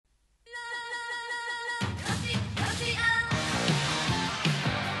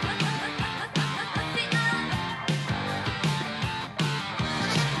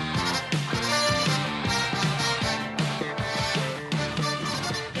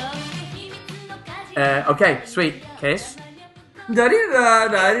Okay, sweet. Case.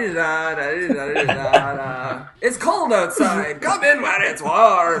 It's cold outside. Come in when it's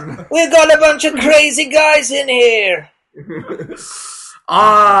warm. We got a bunch of crazy guys in here.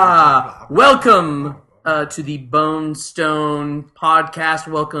 Welcome to the Bone Stone podcast.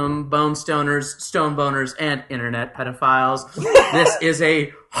 Welcome, Bone Stoners, Stone Boners, and Internet Pedophiles. This is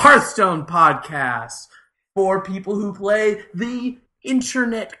a Hearthstone podcast for people who play the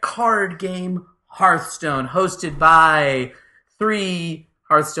internet card game Hearthstone, hosted by 3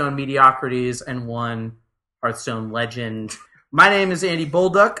 Hearthstone mediocrities and 1 Hearthstone legend. My name is Andy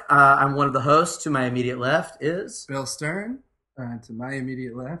Bolduck. I'm one of the hosts. To my immediate left is Bill Stern. To my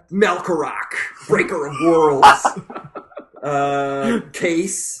immediate left, Melkorok, Breaker of Worlds.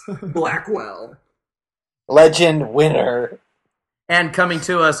 Case Blackwell, Legend winner. And coming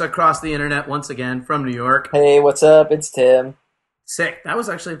to us across the internet once again from New York. Hey, what's up? It's Tim. Sick. That was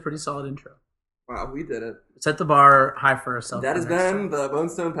actually a pretty solid intro. Wow, we did it. Set the bar high for ourselves. That has been the Bone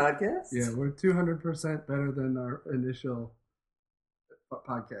Stone podcast? Yeah, we're 200% better than our initial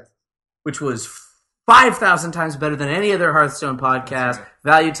podcast. Which was 5,000 times better than any other Hearthstone podcast. Right.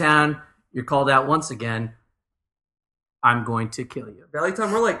 Value Town, you're called out once again. I'm going to kill you. Value Town,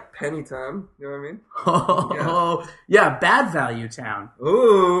 more like Penny Town. You know what I mean? Oh, yeah, bad Value Town.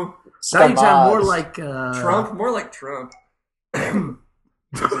 Ooh. Value Town, more like... Trump, more like Trump.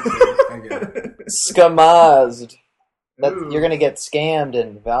 Scamazed. You're going to get scammed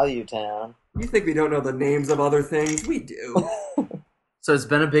in Value Town. You think we don't know the names of other things? We do. So it's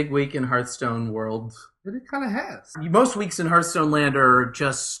been a big week in Hearthstone world. It kind of has. Most weeks in Hearthstone land are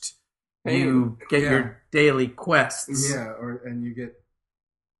just you get your daily quests. Yeah, and you get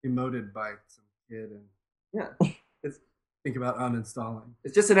emoted by some kid and think about uninstalling.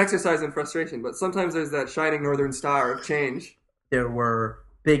 It's just an exercise in frustration, but sometimes there's that shining northern star of change. There were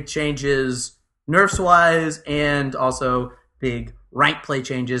big changes nerfs-wise and also big rank play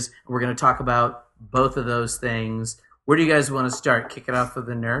changes. We're going to talk about both of those things. Where do you guys want to start? Kick it off with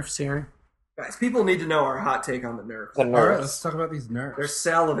the nerfs here? Guys, people need to know our hot take on the nerfs. All right, let's talk about these nerfs. They're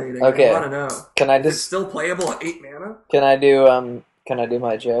salivating. Okay. I want to know. Can I Is it just still playable at 8 mana? Can I do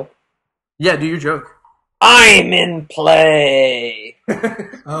my joke? Yeah, do your joke. I'm in play.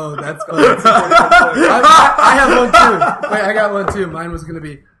 Oh, that's cool. I have one too. Wait, I got one too. Mine was going to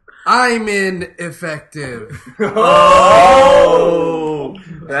be, I'm ineffective. Oh,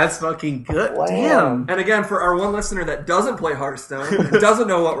 that's fucking good. Wow. Damn. And again, for our one listener that doesn't play Hearthstone and doesn't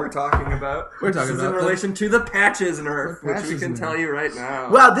know what we're talking about, We're talking this is about in relation to the patches nerf, which we can tell you right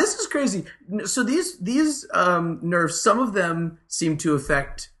now. Wow, this is crazy. So these nerfs, some of them seem to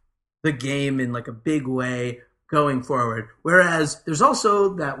affect the game in like a big way going forward. Whereas there's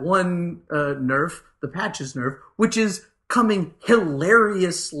also that one nerf, the patches nerf, which is coming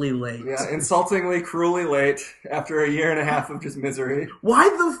hilariously late. Yeah, insultingly, cruelly late after a year and a half of just misery. Why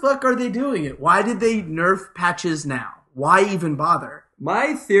the fuck are they doing it? Why did they nerf patches now? Why even bother?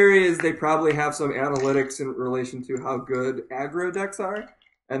 My theory is they probably have some analytics in relation to how good aggro decks are,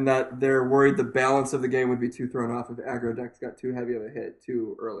 and that they're worried the balance of the game would be too thrown off if aggro decks got too heavy of a hit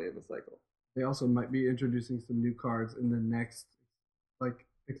too early in the cycle. They also might be introducing some new cards in the next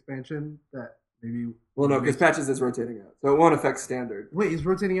expansion that maybe... Well, no, because patches is rotating out, so it won't affect standard. Wait, he's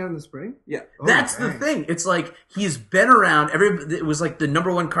rotating out in the spring? Yeah. Oh, That's the thing. It's like he's been around. It was like the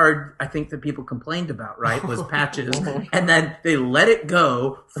number one card I think that people complained about, right? Was patches, and then they let it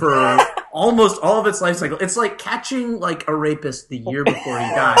go for almost all of its life cycle. It's like catching like a rapist the year before he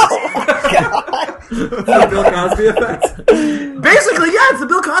dies. The Bill Cosby effect. Basically, yeah, it's the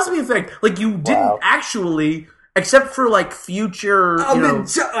Bill Cosby effect. Like you didn't actually. Except for like future,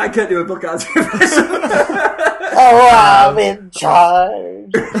 I can't do a Bill Cosby impression. I'm in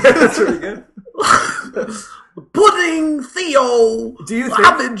charge. That's really good. Pudding Theo.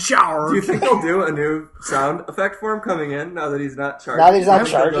 I'm in charge. Do you think they'll do a new sound effect for him coming in now that he's not charging? Now that he's not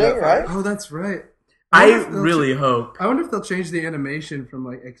charging, right? Oh, that's right. I really hope. I wonder if they'll change the animation from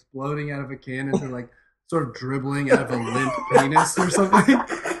like exploding out of a cannon to like sort of dribbling out of a limp penis or something.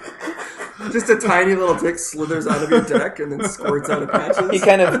 Just a tiny little dick slithers out of your deck and then squirts out of patches. He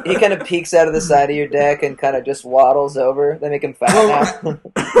kind of peeks out of the side of your deck and kind of just waddles over. They make him fat now.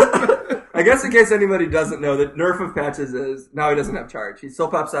 I guess in case anybody doesn't know, the nerf of patches is now he doesn't have charge. He still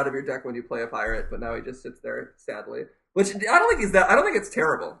pops out of your deck when you play a pirate, but now he just sits there sadly. Which I don't think I don't think it's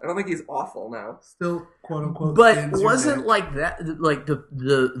terrible. I don't think he's awful now. Still, quote unquote. But wasn't like that. Like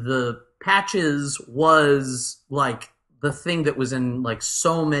the patches was like. The thing that was in like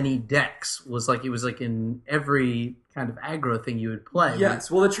so many decks was like it was like in every kind of aggro thing you would play. Yes,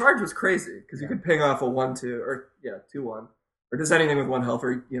 well the charge was crazy because you could ping off a 1/2 or 2/1. or just anything with 1 health,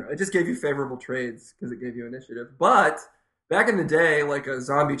 or it just gave you favorable trades because it gave you initiative. But back in the day, like a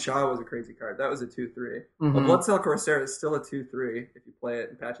Zombie Chaw was a crazy card. That was a 2/3. A Bloodsail Corsair is still a 2/3 if you play it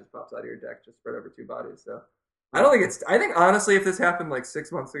and Patches pops out of your deck, just spread over 2 bodies. So I think honestly, if this happened like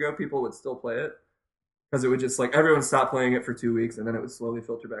 6 months ago, people would still play it. Because it would just, like, everyone stopped playing it for 2 weeks, and then it would slowly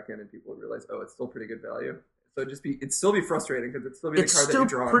filter back in, and people would realize, oh, it's still pretty good value. So it'd still be frustrating, because it'd still be the card that you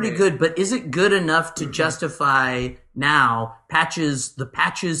draw. It's still pretty good, but is it good enough to justify now the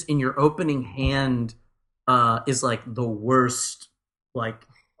patches in your opening hand is, like, the worst, like,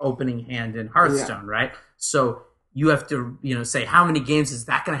 opening hand in Hearthstone, right? So you have to, say, how many games is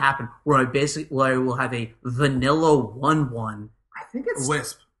that going to happen where I will have a vanilla 1/1? I think it's...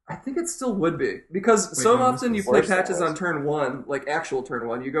 Wisp. I think it still would be. Because so often you play Patches on turn 1, like actual turn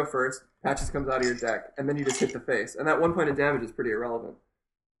 1, you go first, Patches comes out of your deck, and then you just hit the face. And that 1 point of damage is pretty irrelevant.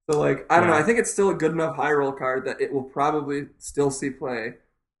 So, like, I don't know, I think it's still a good enough high roll card that it will probably still see play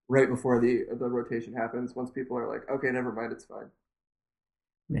right before the rotation happens, once people are like, okay, never mind, it's fine.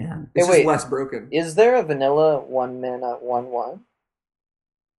 Man. It's just less broken. Is there a vanilla 1-mana 1/1?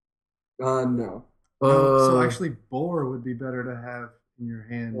 No. So actually, Boar would be better to have in your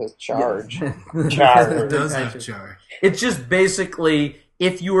hand. With charge. It Charge. does have charge. It's just basically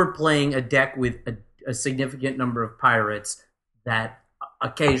if you were playing a deck with a significant number of pirates, that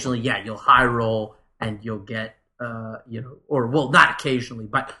occasionally, you'll high roll and you'll get, not occasionally,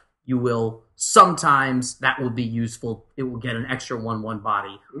 but you will sometimes, that will be useful. It will get an extra 1/1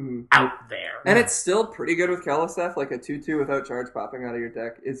 body out there. And it's still pretty good with Kaliseth. Like a 2/2 without charge popping out of your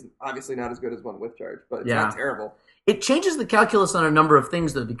deck is obviously not as good as one with charge, but it's not terrible. It changes the calculus on a number of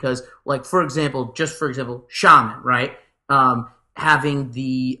things, though, because, like, for example, Shaman, right? Having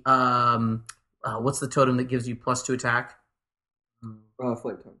the, what's the totem that gives you +2 attack?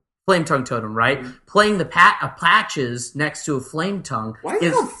 Flame Tongue. Flame Tongue totem, right? Playing the Patches next to a Flame Tongue. Why is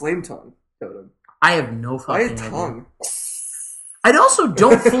it called Flame Tongue totem? I have no fucking idea. Tongue? I also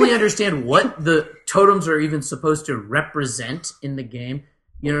don't fully understand what the totems are even supposed to represent in the game.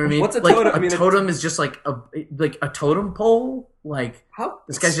 You know what I mean? What's a totem? A totem is just like a totem pole. Like, how?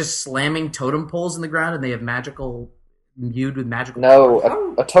 This guy's just slamming totem poles in the ground, and they have imbued with magical.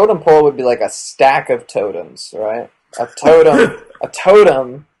 No, a totem pole would be like a stack of totems, right? A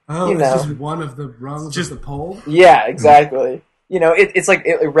totem. Oh, it's just one of the rungs of the pole? Yeah, exactly. It's like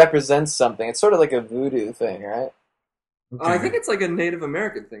it represents something. It's sort of like a voodoo thing, right? I think it's like a Native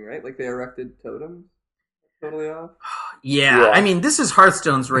American thing, right? Like they erected totems. Totally off. Yeah, I mean, this is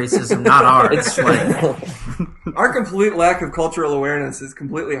Hearthstone's racism, not ours. Our complete lack of cultural awareness is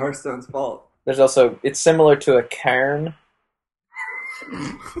completely Hearthstone's fault. There's also, it's similar to a cairn.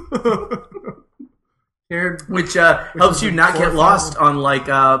 Which helps you not get lost on, like,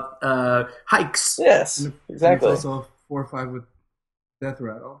 hikes. Yes, exactly. It's also a 4/5 with Death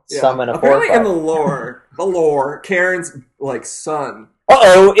Rattle. Yeah. Summon a 4/5. Apparently in the lore, Karen's, like, son.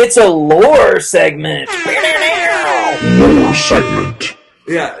 Uh-oh, it's a lore segment. Lore segment.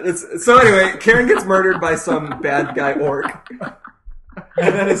 Yeah, so anyway, Karen gets murdered by some bad guy orc.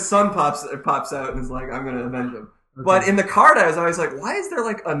 And then his son pops out and is like, I'm going to avenge him. Okay. But in the card, I was always like, why is there,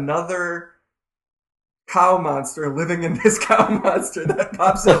 like, another cow monster living in this cow monster that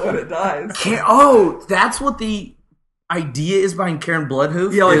pops out when it dies? That's what the idea is behind Karen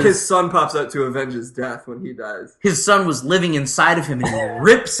Bloodhoof? Yeah, like his son pops out to avenge his death when he dies. His son was living inside of him and he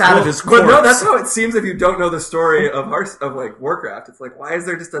rips out of his corpse. But no, that's how it seems if you don't know the story of like Warcraft. It's like, why is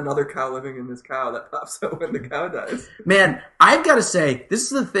there just another cow living in this cow that pops out when the cow dies? Man, I've got to say, this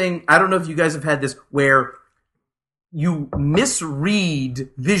is the thing, I don't know if you guys have had this, where you misread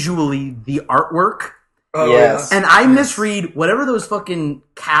visually the artwork. Oh, yes. And I misread whatever those fucking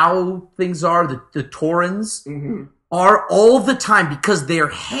cow things are, the Taurens, are all the time because their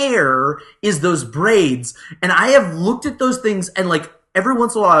hair is those braids. And I have looked at those things and, like, every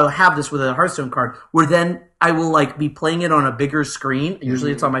once in a while I'll have this with a Hearthstone card where then I will, like, be playing it on a bigger screen.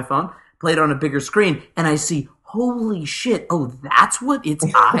 Usually it's on my phone. Play it on a bigger screen and I see, holy shit, that's what its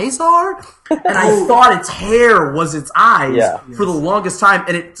eyes are? And I thought its hair was its eyes for the longest time.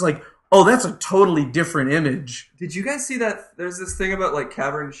 And it's like, that's a totally different image. Did you guys see that? There's this thing about, like,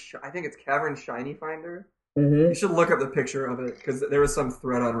 I think it's Cavern Shiny Finder. Mm-hmm. You should look up the picture of it, because there was some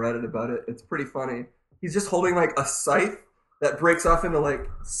thread on Reddit about it. It's pretty funny. He's just holding, like, a scythe that breaks off into, like,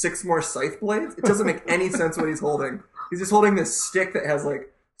 6 more scythe blades. It doesn't make any sense what he's holding. He's just holding this stick that has,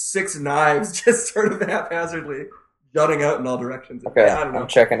 like, 6 knives just sort of haphazardly jutting out in all directions. Okay, I don't know. I'm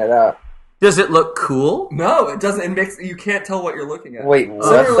checking it out. Does it look cool? No, it doesn't. You can't tell what you're looking at. Wait,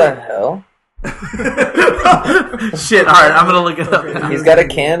 what the hell? Shit, alright, I'm gonna look it up now. He's got a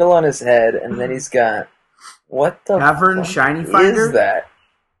candle on his head, and then he's got What the Cavern fuck Shiny Finder? is that?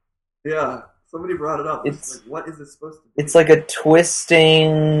 Yeah, somebody brought it up. It's- Like, what is this supposed to be? It's like a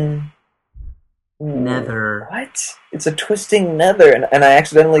twisting Nether. What? It's a twisting nether, and I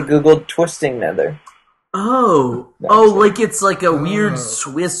accidentally googled twisting nether. Oh, No, oh, I'm sorry. like it's like a weird Oh.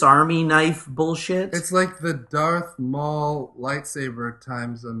 Swiss Army knife bullshit. It's like the Darth Maul lightsaber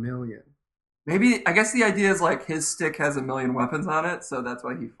times a million. Maybe, I guess the idea is like his stick has a million weapons on it, so that's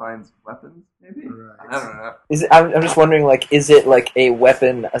why he finds weapons, maybe? Right. I don't know. Is it, I'm just wondering, like, is it like a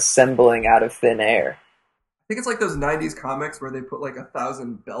weapon assembling out of thin air? I think it's like those 90s comics where they put like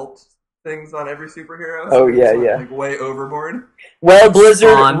 1,000 belt things on every superhero. Oh, it's yeah, like, yeah. Like way overboard. Well, Blizzard,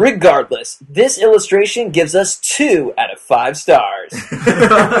 Spawn. regardless, this illustration gives us 2 out of 5 stars.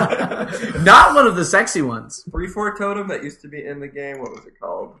 Not one of the sexy ones. 3-4 totem that used to be in the game. What was it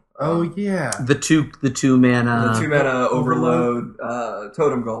called? Oh yeah. The two mana. The 2-mana overload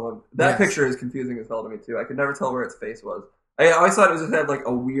totem golem. That Yes. picture is confusing as hell to me too. I could never tell where its face was. I always thought it just had like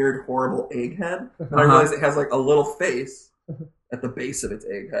a weird, horrible egg head, and I realized it has like a little face at the base of its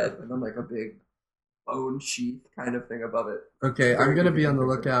egg head, and then like a big bone sheath kind of thing above it. Okay, Very I'm gonna be confusing on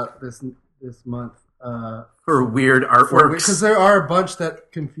the picture. lookout this month. For weird artworks. Because there are a bunch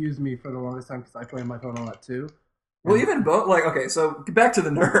that confuse me for the longest time because I play on my phone a lot too. Well, even bone. Like, okay, so back to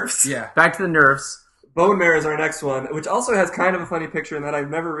the nerfs. Yeah. Back to the nerfs. Bone Mare is our next one, which also has kind of a funny picture in that I've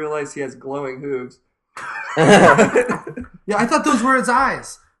never realized he has glowing hooves. Yeah, I thought those were its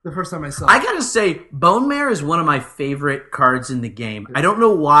eyes the first time I saw it. I gotta say, Bone Mare is one of my favorite cards in the game. I don't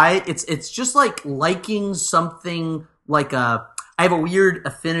know why. It's just like liking something like a. I have a weird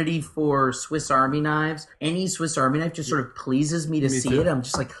affinity for Swiss Army knives. Any Swiss Army knife just sort of pleases me to Me see too. it. I'm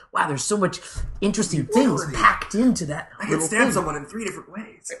just like, wow, there's so much interesting things packed into that. I can little stab thing. someone in 3 different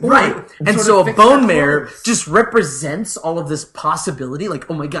ways. Right. And Sort so of a fix bone their mare clothes. just represents all of this possibility. Like,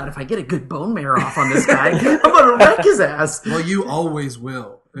 oh my god, if I get a good bone mare off on this guy, I'm gonna wreck his ass. Well, you always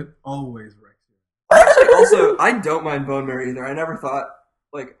will. It always wrecks you. Actually, also, I don't mind Bone Mare either. I never thought,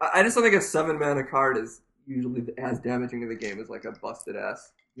 like, I just don't think a 7-mana card is usually as damaging to the game as, like, a busted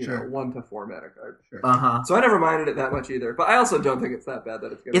ass, Sure. 1 to 4 mana card. Uh-huh. So I never minded it that much either. But I also don't think it's that bad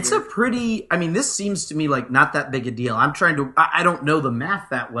that it's going It's a pretty, I mean, this seems to me like not that big a deal. I'm trying to, I don't know the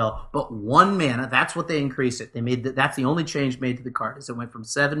math that well, but 1 mana, that's what they increased it. They made that's the only change made to the card is it went from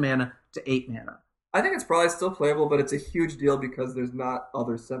 7 mana to 8 mana. I think it's probably still playable, but it's a huge deal because there's not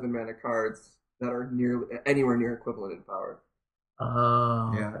other 7-mana cards that are anywhere near equivalent in power.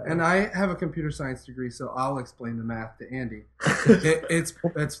 Oh. Yeah, and I have a computer science degree, so I'll explain the math to Andy. It's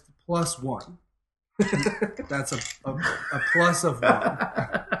 +1. That's a plus of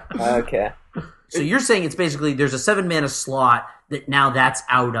 1. Okay. So you're saying it's basically there's a 7 mana slot that now that's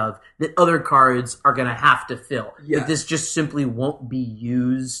out of that other cards are going to have to fill. Yeah. But this just simply won't be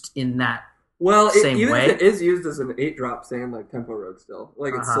used in that. Well, Same even way? if it is used as an 8-drop, saying like Tempo Rogue still.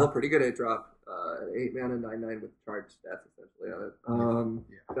 Like, it's Uh-huh. still a pretty good 8-drop. 8 mana, 9/9 with charge stats essentially on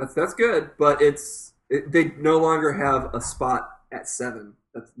it. That's good, but they no longer have a spot at 7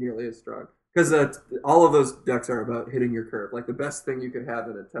 that's nearly as strong. Because all of those decks are about hitting your curve. Like, the best thing you could have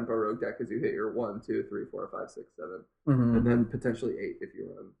in a Tempo Rogue deck is you hit your 1, 2, 3, 4, 5, 6, 7, Mhm. and then potentially 8 if you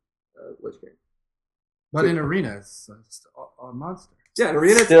run Lich King. But in Arena, it's a monster. Yeah, in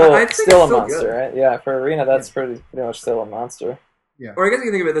Arena, Still, I think still a it's monster, good. right? Yeah, for Arena, that's pretty much still a monster. Yeah. Or I guess you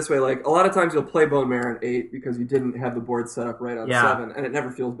can think of it this way: like, a lot of times you'll play Bone Mare in 8 because you didn't have the board set up right on Yeah. 7, and it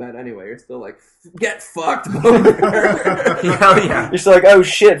never feels bad anyway. You're still like, get fucked, Bone Mare. Hell yeah. You're still like, oh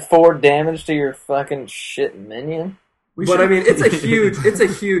shit, 4 damage to your fucking shit minion? But I mean, it's a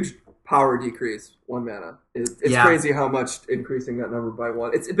huge power decrease. 1 mana. It's Yeah. crazy how much increasing that number by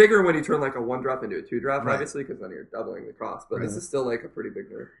 1. It's bigger when you turn like a 1-drop into a 2-drop, Right. obviously, because then you're doubling the cost. But this Right. is still like a pretty big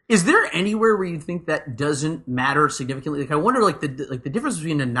nerf. Is there anywhere where you think that doesn't matter significantly? Like, I wonder, like the difference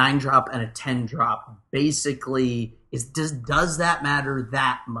between a 9-drop and a 10-drop. Basically, does that matter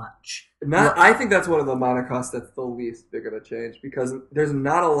that much? I think that's one of the mana costs that's the least big of a change because there's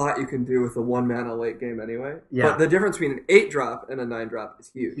not a lot you can do with a 1 mana late game anyway. Yeah. But the difference between an 8-drop and a 9-drop is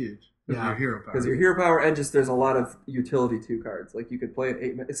huge. Huge. Yeah. Your hero power. Because your hero power and just there's a lot of utility 2 cards. Like, you could play an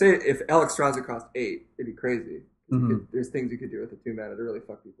 8 mana. Say if Alexstrasza cost 8, it'd be crazy. Mhm. There's things you could do with a 2 mana to really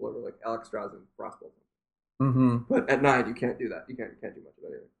fuck people over, like Alexstrasza and Frostbolt. Mm-hmm. But at 9, you can't do that. You can't do much of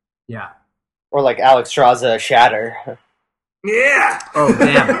anything. Yeah. Or like Alexstrasza Shatter. Yeah! Oh,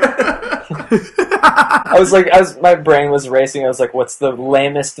 damn. My brain was racing. I was like, what's the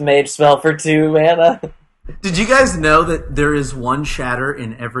lamest mage spell for 2 mana? Did you guys know that there is 1 shatter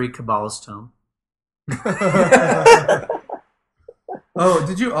in every Kabbalist tome? Oh,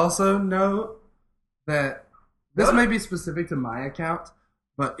 did you also know that this may be specific to my account,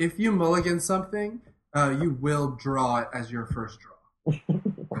 but if you mulligan something, you will draw it as your first draw.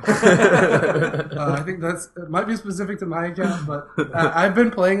 I think it might be specific to my account, but I've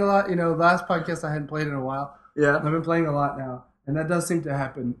been playing a lot. Last podcast I hadn't played in a while. Yeah. I've been playing a lot now, and that does seem to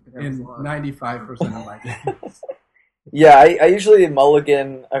happen in 95% of my games. Yeah, I usually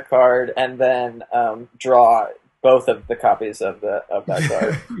mulligan a card and then draw both of the copies of that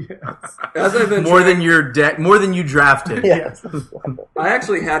card. Yes. As I've been More than your deck, more than you drafted. Yes. I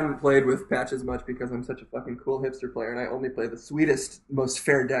actually hadn't played with patches much because I'm such a fucking cool hipster player, and I only play the sweetest, most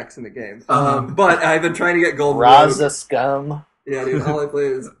fair decks in the game. But I've been trying to get Golden Rogue. Raza scum. Yeah, dude, all I play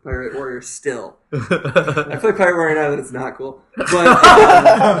is Pirate Warrior still. I play Pirate Warrior now that it's not cool. But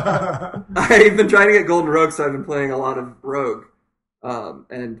I've been trying to get Golden Rogue, so I've been playing a lot of Rogue.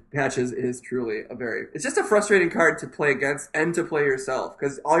 And Patches is truly it's just a frustrating card to play against and to play yourself,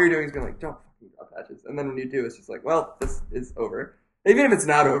 because all you're doing is being like, don't fucking draw Patches. And then when you do, it's just like, well, this is over. Even if it's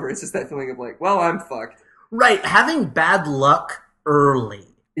not over, it's just that feeling of like, well, I'm fucked. Right, having bad luck early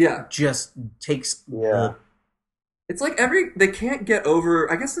Yeah. just takes... Yeah. It's like they can't get over,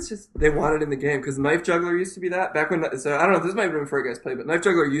 I guess it's just, they want it in the game, because Knife Juggler used to be that, back when, so I don't know if this might have been before you guys played, but Knife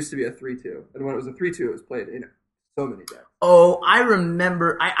Juggler used to be a 3-2, and when it was a 3-2, it was played in so many decks. Oh, I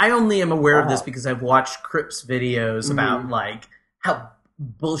remember. I only am aware of this because I've watched Cripps videos about like how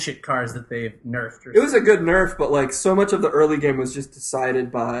bullshit cards that they've nerfed. It was a good nerf, but like so much of the early game was just decided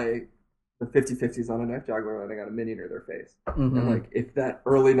by the 50-50s on a Knife Juggler landing on a minion or their face. Mm-hmm. And like if that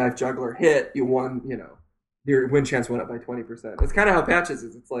early Knife Juggler hit, you won, your win chance went up by 20%. It's kind of how Patches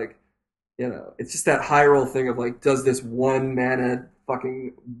is. It's like, it's just that high roll thing of like, does this one mana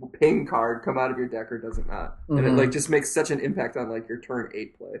fucking ping card come out of your deck or does it not? And it like just makes such an impact on like your turn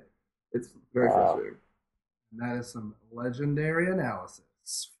 8 play. It's very frustrating. And that is some legendary analysis.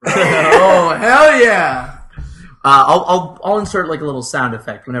 Oh hell yeah! I'll insert like a little sound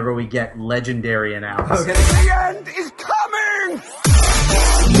effect whenever we get legendary analysis. Okay. The end is coming!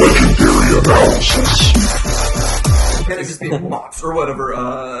 Legendary analysis. Can it just be Mox or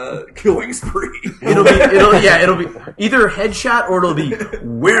whatever, Killing Spree? It'll be either headshot or it'll be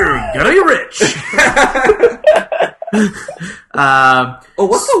we're gonna be rich.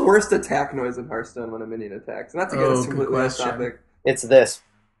 What's the worst attack noise in Hearthstone when a minion attacks? Not to get us completely off topic. It's this.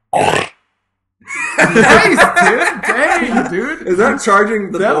 Nice, dude. Dang, dude. Is that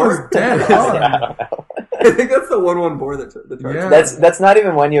charging the That board? was dead on. I think that's the 1/1 board that charges. Yeah. That's not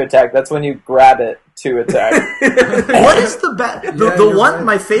even when you attack. That's when you grab it to attack. What is the Yeah, the you're one? right.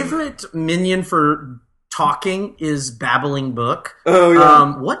 My favorite minion for talking is Babbling Book. Oh,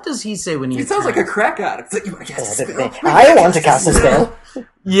 yeah. What does he say when he? He sounds like a attacks? crack addict. It's like, you want to cast a spell? I want to cast a spell.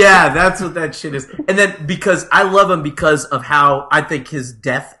 Yeah, that's what that shit is. And then because I love him because of how I think his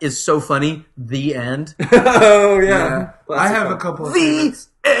death is so funny. The end. Oh, yeah. Yeah. I Classic have a one. couple of The favorites.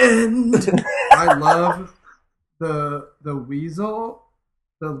 end. I love the weasel,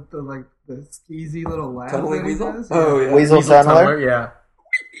 the skeezy little laugh. Tunneling that he Weasel? does. Oh, yeah. Weasel Tunneler. Yeah.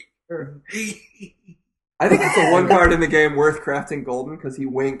 I think it's the one card in the game worth crafting golden because he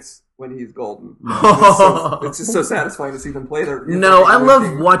winks when he's golden. It's just so satisfying to see them play their. No, I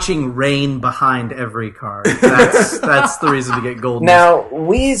love watching rain behind every card. That's the reason to get golden. Now,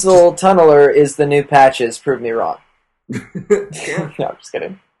 Weasel Tunneler is the new Patches. Prove me wrong. Yeah. No, I'm just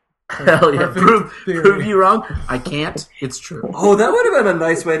kidding. Hell yeah! Perfect theory. Prove you wrong. I can't. It's true. Oh, that would have been a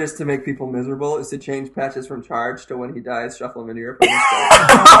nice way just to make people miserable, is to change Patches from charge to when he dies, shuffle him into your opponent's deck.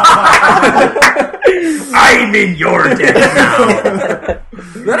 I'm in your deck now.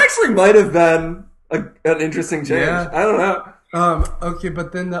 That actually might have been an interesting change. Yeah. I don't know. Okay,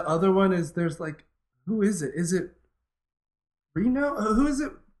 but then the other one is there's like, who is it? Is it Reno? Who is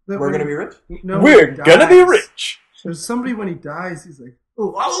it? that We're when gonna he- be rich? No, when We're he gonna be dies- rich. There's somebody when he dies, he's like,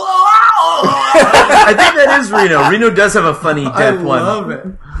 oh, I think that is Reno. Reno does have a funny I death one. love it.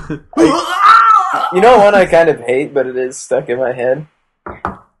 You know one I kind of hate, but it is stuck in my head.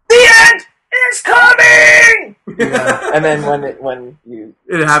 The end is coming. Yeah. And then when you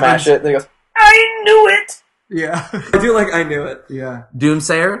It happens. smash it, then it goes, I knew it. Yeah. I do like I knew it. Yeah.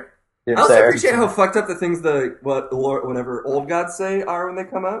 Doomsayer. Didn't I also say it. appreciate how fucked up the things whatever old gods say are when they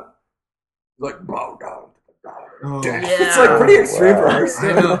come out. Like bow down. Oh. It's like pretty extreme for Wow.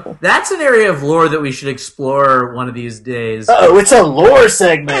 Hearthstone. I know. That's an area of lore that we should explore one of these days. Oh, it's a lore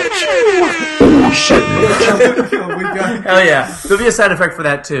segment. Oh, we got Hell yeah. There'll be a sound effect for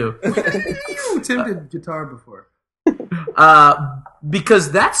that too. Tim did guitar before.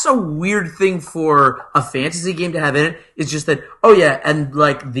 Because that's a weird thing for a fantasy game to have in it. It's just that, oh yeah, and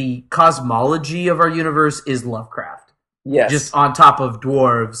like the cosmology of our universe is Lovecraft. Yes. Just on top of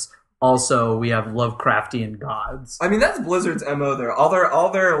dwarves. also we have Lovecraftian gods. I mean, that's Blizzard's MO there.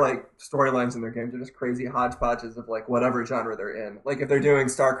 All their like storylines in their games are just crazy hodgepodges of like whatever genre they're in. Like if they're doing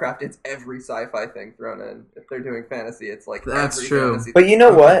StarCraft, it's every sci-fi thing thrown in. If they're doing fantasy, it's like That's every true. fantasy But thing. you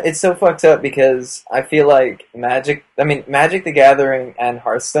know what? It's so fucked up because I feel like Magic the Gathering and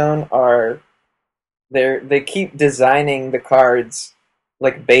Hearthstone they keep designing the cards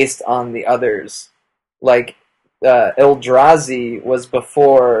like based on the others. Like Eldrazi was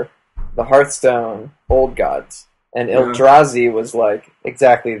before the Hearthstone Old Gods, and Eldrazi was like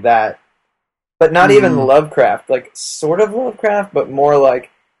exactly that. But not even Lovecraft, like sort of Lovecraft, but more like,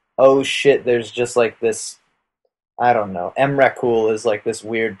 oh shit, there's just like this, I don't know, Emrakul is like this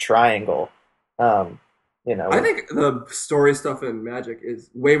weird triangle. I think the story stuff in Magic is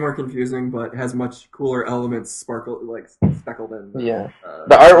way more confusing, but has much cooler elements speckled in. The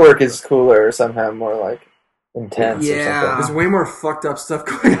artwork is cooler, somehow more like intense or something. There's way more fucked up stuff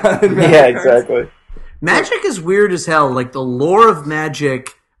going on in Magic. Yeah, exactly. Magic is weird as hell. Like the lore of Magic,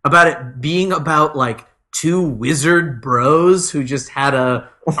 about it being about like two wizard bros who just had a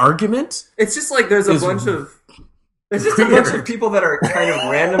argument. It's just like there's a bunch of people that are kind of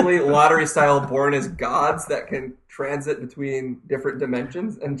randomly lottery style born as gods that can transit between different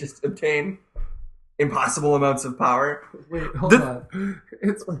dimensions and just obtain impossible amounts of power. Wait, hold on.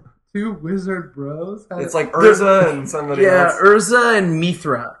 It's two wizard bros? It's like Urza and somebody else. Urza and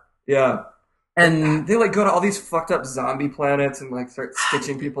Mithra. Yeah. And they like go to all these fucked up zombie planets and like start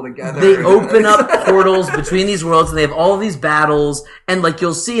stitching people together. They open up portals between these worlds and they have all of these battles, and like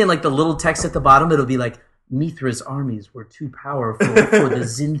you'll see in like the little text at the bottom, it'll be like, Mithra's armies were too powerful for the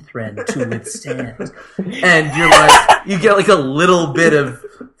Zinthran to withstand. And you're like, you get like a little bit of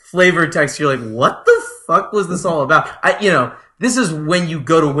flavor text. You're like, what the fuck was this all about? This is when you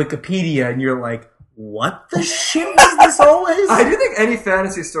go to Wikipedia and you're like, what the shit was this always? I do think any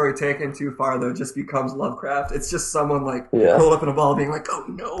fantasy story taken too far, though, just becomes Lovecraft. It's just someone like curled up in a ball being like, oh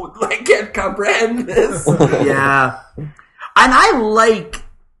no, I can't comprehend this. Yeah. And I like,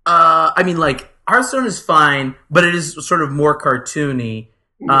 Hearthstone is fine, but it is sort of more cartoony.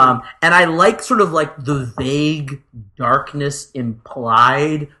 And I like sort of like the vague darkness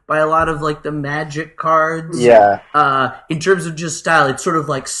implied by a lot of like the Magic cards. Yeah. In terms of just style, it sort of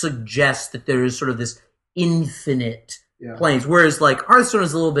like suggests that there is sort of this infinite planes. Whereas like Hearthstone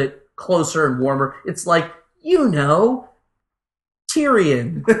is a little bit closer and warmer. It's like,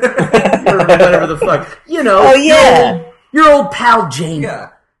 Tyrion. Or whatever the fuck. Oh yeah. Your old pal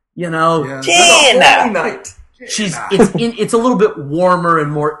Jaina. Yeah. Jaina. Night. It's a little bit warmer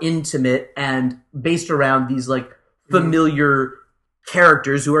and more intimate and based around these like familiar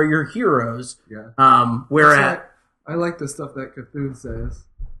characters who are your heroes. Yeah. Whereas I like the stuff that Cthulhu says.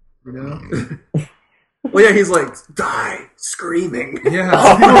 Well, yeah, he's like, die, screaming. Yeah.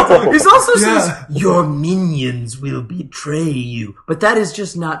 he also says, your minions will betray you. But that is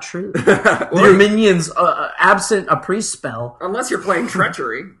just not true. Your minions, absent a priest spell. Unless you're playing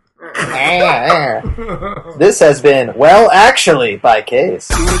treachery. This has been Well Actually by Case.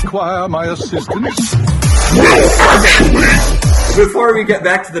 Require my assistance? Before we get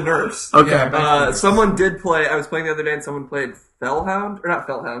back to the nerfs. Okay. Someone did play, I was playing the other day and someone played Fellhound, or not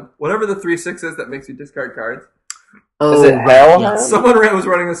Fellhound, whatever the 3/6 is that makes you discard cards. Is it Hell? Someone was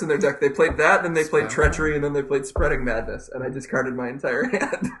running this in their deck. They played that, then they played Treachery, and then they played Spreading Madness, and I discarded my entire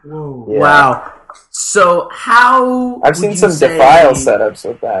hand. Whoa. Yeah. Wow. So how... I've seen some Defile setups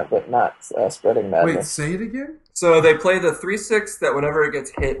with that, but not Spreading Madness. Wait, say it again? So they play the 3/6 that whenever it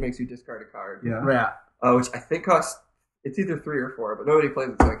gets hit makes you discard a card. Yeah. Which I think costs... It's either 3 or 4, but nobody plays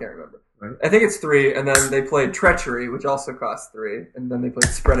it, so I can't remember. Right. I think it's 3, and then they played Treachery, which also costs 3, and then they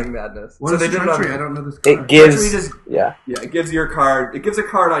played Spreading Madness. What so is they did Treachery? it I don't know this It card. gives... Yeah, it gives your card... It gives a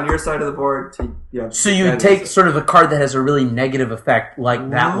card on your side of the board to... So you take sort of a card that has a really negative effect, like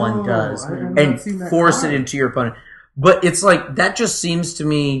that one does, I have not and seen that force card. it into your opponent. But it's like, that just seems to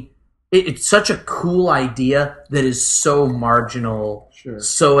me... It's such a cool idea that is so marginal,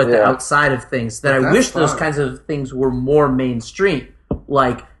 so at the outside of things, that I That's wish those fun. kinds of things were more mainstream.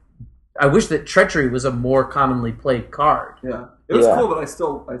 Like, I wish that Treachery was a more commonly played card. Yeah. It was cool, but I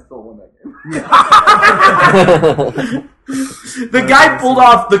still won that game. The guy pulled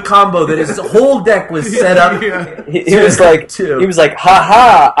off the combo that his whole deck was set up. He was like,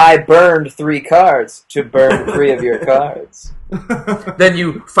 ha, I burned 3 cards to burn 3 of your cards. Then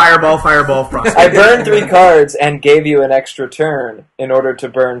you fireball, frost. I burned 3 cards and gave you an extra turn in order to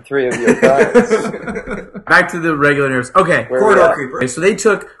burn 3 of your cards. Back to the regular nerfs. Okay. Corridor Creeper. Okay, so they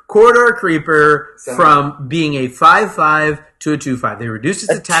took Corridor Creeper 7. from being a 5/5 to a 2/5. They reduced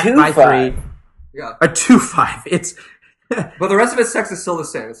its A attack by 2/5. 3. Yeah. A 2/5. But the rest of its text is still the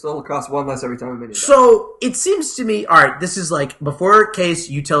same. It still costs one less every time a minion dies. So it seems to me, all right, this is like, before Case,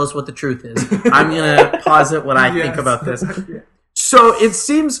 you tell us what the truth is. I'm going to posit what I think about this. So it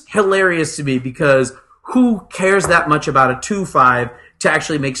seems hilarious to me because who cares that much about a 2/5 to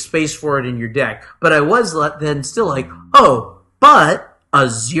actually make space for it in your deck? But I was then still like, oh, but a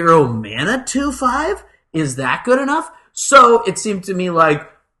 0 mana 2/5? Is that good enough? So it seemed to me like,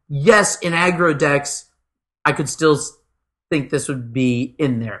 yes, in aggro decks, I could still think this would be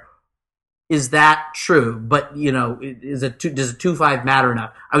in there. Is that true? But, you know, does a 2/5 matter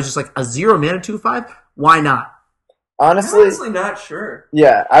enough? I was just like, a 0 mana 2/5? Why not? I'm Honestly, honestly not sure.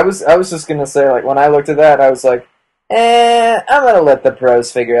 yeah, I was just gonna say, like, when I looked at that, I was like, I'm gonna let the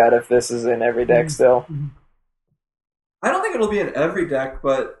pros figure out if this is in every deck still. I don't think it'll be in every deck,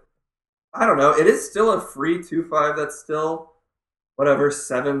 but I don't know. It is still a free 2/5 that's still, whatever,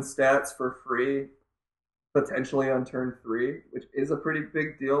 7 stats for free, potentially on turn 3, which is a pretty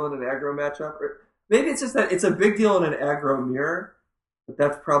big deal in an aggro matchup. Or maybe it's just that it's a big deal in an aggro mirror, but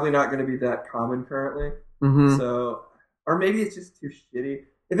that's probably not going to be that common currently. Mm-hmm. So, or maybe it's just too shitty.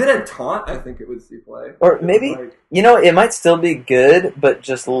 If it had taunt, I think it would see play. Or It was maybe, like, you know, it might still be good, but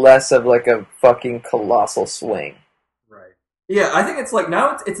just less of, like, a fucking colossal swing. Right. yeah, I think it's like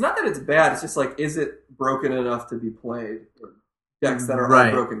now it's not that it's bad. It's just like, is it broken enough to be played in decks that are all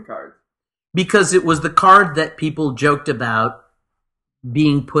Right. broken cards? Because it was the card that people joked about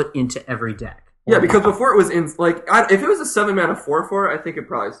being put into every deck. Yeah, because before it was in like if it was a 7 mana 4/4, I think it'd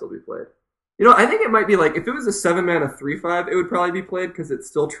probably still be played. You know, I think it might be like if it was a 7 mana 3/5, it would probably be played because it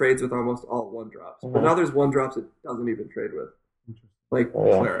still trades with almost all 1-drops. But Mhm. now there's 1-drops it doesn't even trade with, like Oh,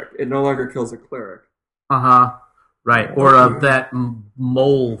 yeah. cleric. It no longer kills a cleric. Uh-huh. Right. Or that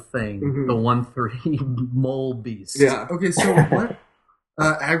mole thing. Mhm. The 1/3 mole beast. Yeah, Okay, so what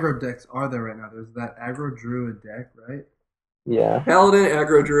aggro decks are there right now? There's that aggro druid deck, right? Yeah. Paladin,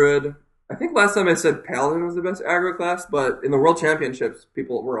 aggro druid. I think last time I said Paladin was the best aggro class, but in the World Championships,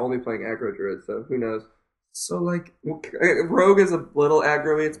 people were only playing aggro druid, so who knows? So like, Rogue is a little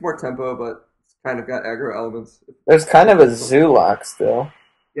aggro-y. It's more tempo, but it's kind of got aggro elements. There's kind of a Zulok still.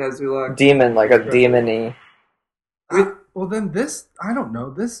 Yeah, Zulak. Demon, like a demon-y. well then this, I don't know.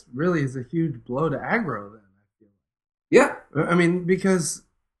 This really is a huge blow to aggro. Then I feel. Yeah, I mean, because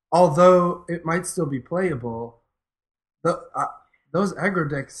although it might still be playable, those aggro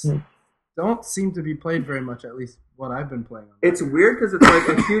decks don't seem to be played very much. At least what I've been playing on. it's weird because it's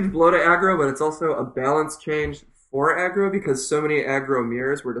like a huge blow to aggro, but it's also a balance change for aggro because so many aggro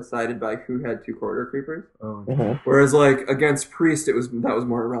mirrors were decided by who had 2 corridor creepers. Oh, Hmm. Whereas like against Priest, that was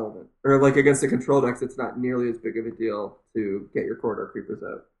more irrelevant. Or like against the control decks, it's not nearly as big of a deal to get your corridor creepers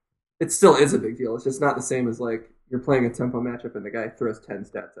out. It still is a big deal. It's just not the same as like you're playing a tempo matchup and the guy throws 10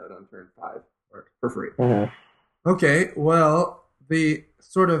 stats out on turn 5 for free. Hmm. Okay, well, the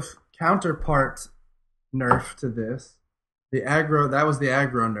sort of counterpart nerf to this, that was the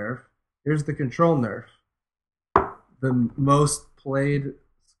aggro nerf. Here's the control nerf. The most played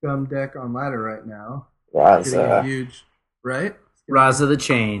scum deck on ladder right now. Getting a Raza. huge, right? Raza the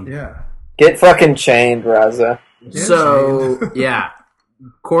Chained. Yeah. Get fucking chained, Raza. So, yeah.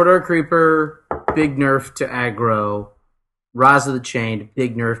 Corridor Creeper, big nerf to aggro. Raza the Chained,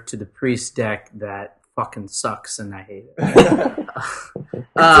 big nerf to the Priest deck that fucking sucks and I hate it.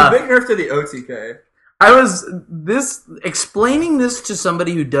 It's a big nerf to the OTK. I was explaining this to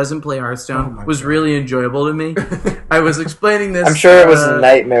somebody who doesn't play Hearthstone my was God. really enjoyable to me. I was explaining this. I'm sure it was a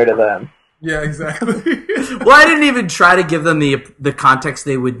nightmare to them. Yeah, exactly. Well, I didn't even try to give them the context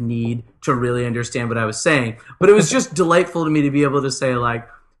they would need to really understand what I was saying. But it was just delightful to me to be able to say, like,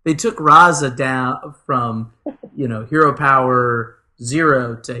 they took Raza down from, hero power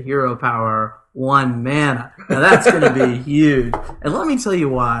 0 to hero power 1 mana. Now that's going to be huge. And let me tell you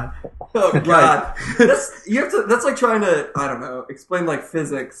why. Oh god, that's like trying to explain like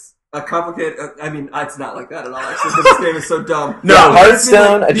physics. A complicated. I mean, it's not like that at all. Actually, because this game is so dumb. No, Yeah, I just mean,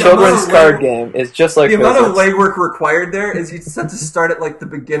 Hearthstone, like, a the children's amount of card leg- game, is just like The amount of physics. legwork required there is you just have to start at like the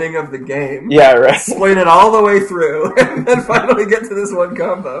beginning of the game. Yeah, right. Explain it all the way through, and then finally get to this one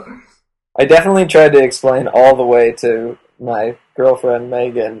combo. I definitely tried to explain all the way to my girlfriend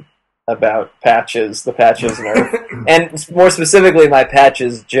Megan about patches, the patches nerf, and more specifically, my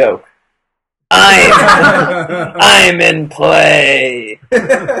patches joke. I'm in play.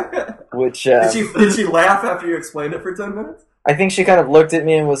 Which Did she laugh after you explained it for 10 minutes? I think she kind of looked at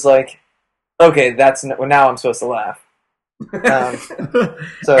me and was like, "Okay, now I'm supposed to laugh."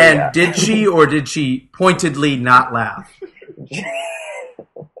 So And yeah. did she or did she pointedly not laugh?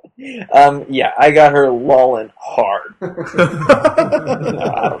 Yeah, I got her lolling hard. No,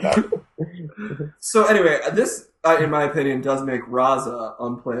 I don't know. So anyway, this in my opinion, does make Raza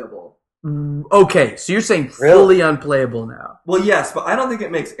unplayable. Okay, so you're saying fully unplayable now. Well, yes, but I don't think it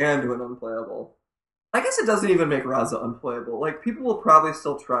makes Anduin unplayable. I guess it doesn't even make Raza unplayable. Like, people will probably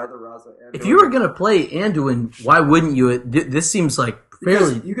still try the Raza Anduin. If you were going to play Anduin, why wouldn't you? This seems like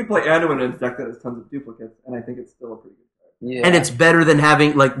fairly... Because you could play Anduin in a deck that has tons of duplicates, and I think it's still a pretty good card. Yeah. And it's better than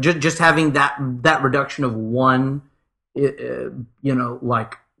having, like, just having that reduction of 1,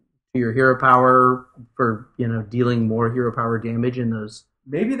 like, to your hero power for, dealing more hero power damage in those...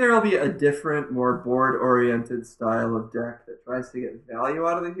 Maybe there will be a different, more board-oriented style of deck that tries to get value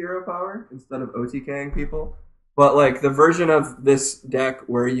out of the hero power instead of OTKing people. But, like, the version of this deck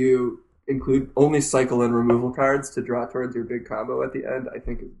where you include only cycle and removal cards to draw towards your big combo at the end, I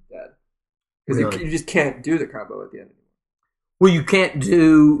think is dead. Because Really? you just can't do the combo at the end anymore. Well, you can't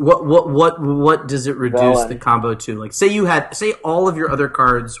do... What does it reduce the combo to? Like, say all of your other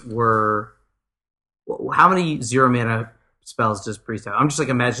cards were... How many 0-mana... spells does Priest have? I'm just like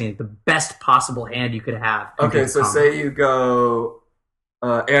imagining the best possible hand you could have. Okay, so say you go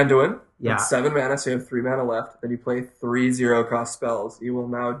Anduin, Yeah. 7 mana, so you have 3 mana left, then you play 3 0-cost spells. You will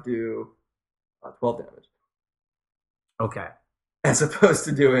now do 12 damage. Okay. As opposed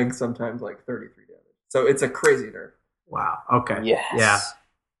to doing sometimes like 33 damage. So it's a crazy nerf. Wow. Okay. Yes. Yeah.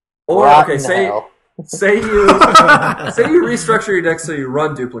 Or, Rotten okay, hell. say you restructure your deck so you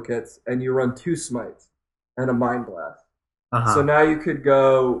run duplicates, and you run 2 smites and a Mind Blast. Uh-huh. So now you could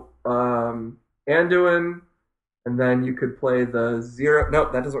go Anduin, and then you could play the 0...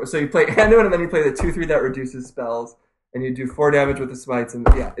 Nope, that doesn't work. So you play Anduin, and then you play the 2/3 that reduces spells, and you do 4 damage with the smites, and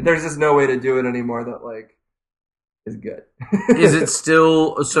yeah, there's just no way to do it anymore that, like, is good. Is it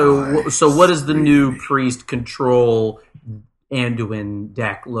still... So what does the new Priest control Anduin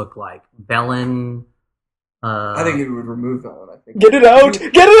deck look like? Velen? I think you would remove that one, I think. Get it out!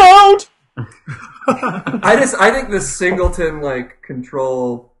 Get it out! I think the singleton, like,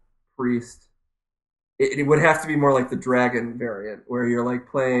 control Priest, it would have to be more like the dragon variant, where you're, like,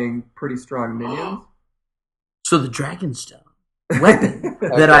 playing pretty strong minions. So the Dragonstone weapon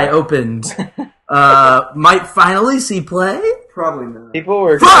that I opened might finally see play? Probably not. People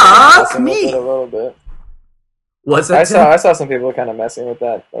were Fuck messing me! with it a little bit. What's that? I saw some people kind of messing with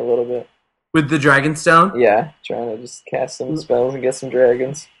that a little bit. With the Dragonstone? Yeah, trying to just cast some spells and get some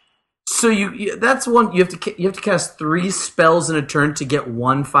dragons. So that's one you have to cast 3 spells in a turn to get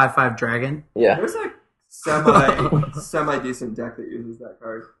 1 5/5 dragon. Yeah. There's a semi decent deck that uses that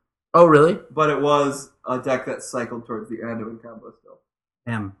card, Oh, really? but it was a deck that cycled towards the Anduin combo still.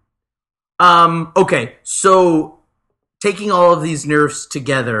 Damn. Okay, so taking all of these nerfs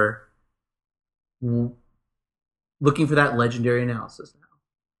together, looking for that legendary analysis now.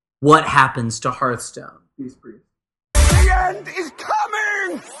 What happens to Hearthstone? Beast Priest. The end is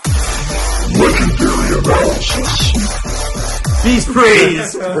coming! Beast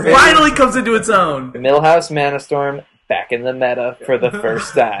Priest finally comes into its own. Millhouse Manastorm back in the meta for the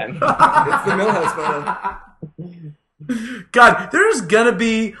first time. It's the Millhouse meta. God, there's gonna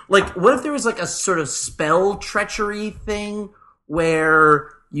be like, what if there was like a sort of spell treachery thing where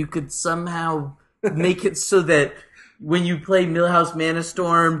you could somehow make it so that when you play Millhouse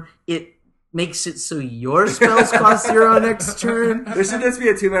Manastorm, it makes it so your spells cost 0 next turn? There should just be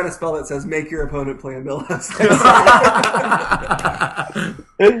a 2-mana spell that says make your opponent play a Millhouse.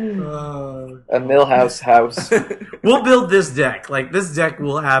 A Millhouse house. We'll build this deck. Like, this deck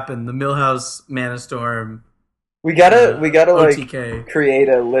will happen. The Millhouse Manastorm We gotta like OTK. create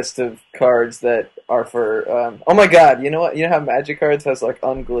a list of cards that are for. Oh my god! You know what? You know how Magic cards has like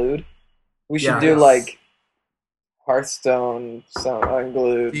unglued. We should do Yes. like Hearthstone, some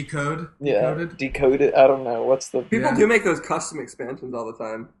unglued. Decode? Yeah, Decoded? decoded. I don't know what's the. People Yeah. do make those custom expansions all the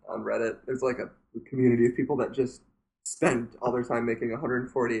time on Reddit. There's like a community of people that just spend all their time making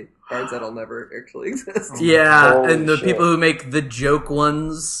 140 cards that'll never actually exist. Yeah, Holy and the shit. people who make the joke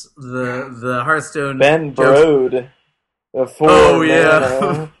ones, the Hearthstone Ben jokes. Brode, a four Oh, yeah.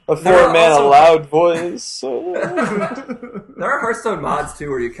 mana, a There are 4-mana also- loud voice. There are Hearthstone mods too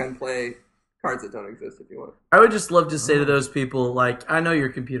where you can play cards that don't exist if you want. I would just love to say to those people, like, I know your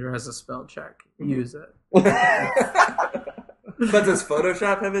computer has a spell check. Use it. But does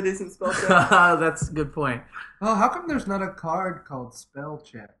Photoshop have a decent spell check? That's a good point. Oh, how come there's not a card called Spell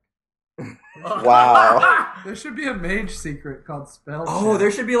Check? Wow. There should be a mage secret called Spell Check. Oh, there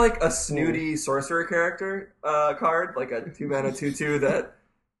should be like a snooty sorcerer character card, like a 2-mana 2/2 that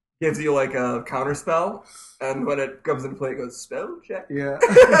gives you like a counter spell, and when it comes into play, it goes spell check. Yeah.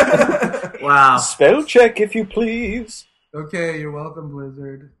 Wow. Spell check, if you please. Okay, you're welcome,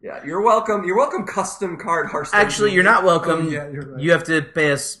 Blizzard. Yeah, you're welcome. You're welcome. Custom card Hearthstone. Actually, you're not welcome. Oh, yeah, you're right. You have to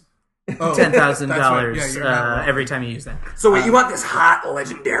pay us Oh, $10,000 that's right. Yeah, you're not wrong. every time you use that. So wait, you want this hot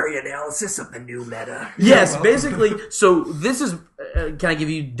legendary analysis of the new meta? Yes, basically. So this is. Can I give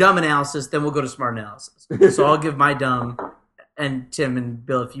you dumb analysis? Then we'll go to smart analysis. So I'll give my dumb, and Tim and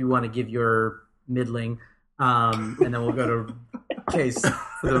Bill, if you want to give your middling, and then we'll go to Case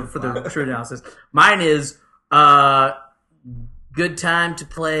for the true analysis. Mine is good time to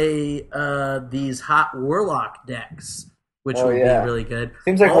play these hot Warlock decks, which will be really good.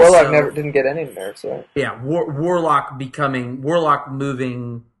 Seems like Also, Warlock didn't get any nerfs, right? Yeah, Warlock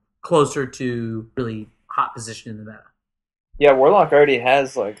moving closer to really hot position in the meta. Yeah, Warlock already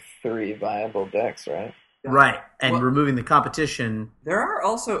has like 3 viable decks, right? Right, and Well- removing the competition. There are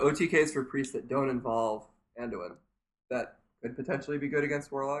also OTKs for priests that don't involve Anduin that could potentially be good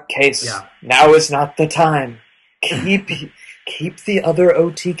against Warlock. Case. Yeah. Now is not the time. Keep the other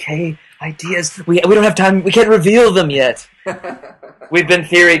OTK ideas. We don't have time. We can't reveal them yet. We've been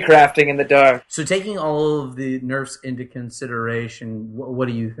theory crafting in the dark. So taking all of the nerfs into consideration, what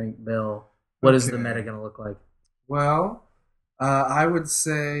do you think, Bill? What is the Okay. meta going to look like? Well, I would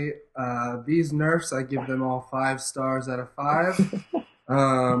say these nerfs, I give them all 5 stars out of 5.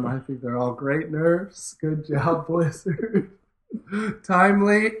 I think they're all great nerfs. Good job, Blizzard.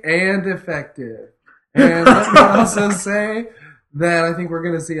 Timely and effective. And let me also say that I think we're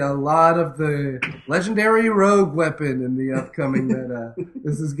going to see a lot of the legendary rogue weapon in the upcoming meta.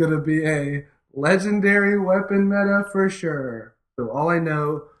 This is going to be a legendary weapon meta for sure. So all I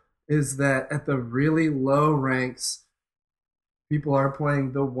know is that at the really low ranks, people are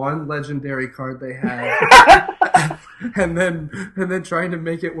playing the one legendary card they have, and then trying to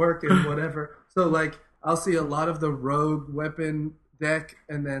make it work in whatever. So like, I'll see a lot of the rogue weapon deck,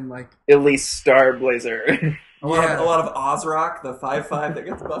 and then like At least Star Blazer. A lot of Ozrock, the 5/5 that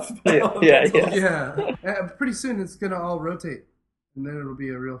gets buffed. by Yeah, all yeah, those. yeah. pretty soon it's gonna all rotate, and then it'll be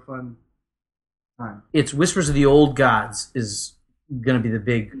a real fun time. It's Whispers of the Old Gods is going to be the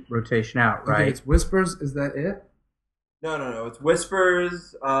big rotation out, I think right? it's Whispers. Is that it? No. It's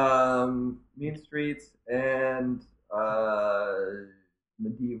Whispers, Mean Streets, and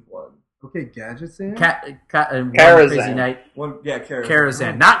Medivh one. Okay, Gadgets in. One Karazhan. Crazy Night,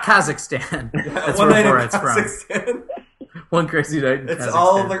 Karazhan. not Kazakhstan. That's One where night in Borat's from. Kazakhstan. One Crazy Night in It's Kazakhstan.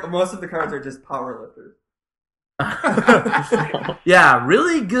 all like most of the cards are just powerlifters. Yeah,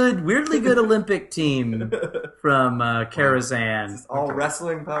 really good, weirdly good Olympic team from Karazhan. It's all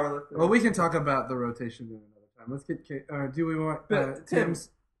wrestling powerlifters. Well, we can talk about the rotation in another time. Let's get. Do we want But, Tim's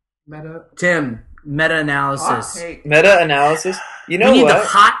meta? Tim, meta-analysis. Hot take. Meta-analysis. You know We need what? the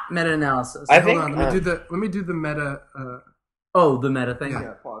hot meta-analysis. I Hold think- on. Let me do the meta. Oh, the meta thing.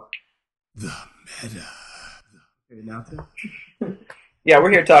 Yeah, pause. Okay, now Tim. Yeah,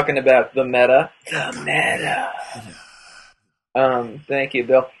 we're here talking about the meta. The meta. Thank you,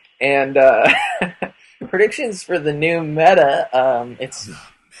 Bill. And predictions for the new meta. It's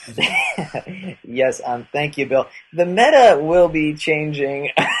yes. Thank you, Bill. The meta will be changing.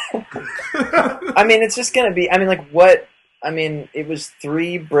 I mean, it's just gonna be. I mean, like what? I mean, it was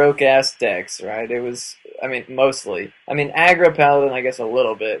 3 broke ass decks, right? It was. I mean, mostly. I mean, aggro paladin, I guess a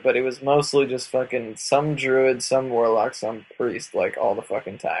little bit, but it was mostly just fucking some druid, some warlock, some priest, like all the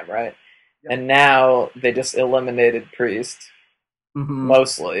fucking time, right? Yep. And now they just eliminated priest Mhm.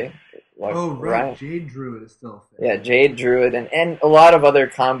 mostly. Like, Oh right, Jade Druid is still a thing. Yeah, Jade Druid and a lot of other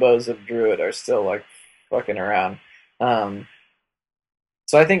combos of Druid are still like fucking around.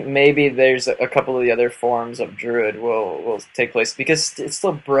 So I think maybe there's a couple of the other forms of Druid will take place because it's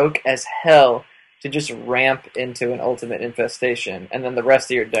still broke as hell to just ramp into an ultimate infestation, and then the rest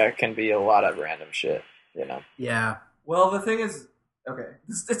of your deck can be a lot of random shit, you know. Yeah. Well, the thing is, okay,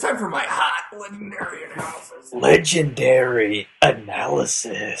 it's time for my hot legendary analysis. Legendary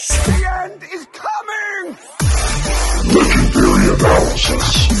analysis. The end is coming!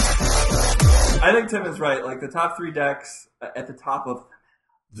 I think Tim is right. Like the top 3 decks at the top of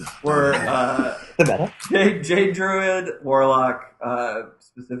were The meta. Jade Druid, Warlock,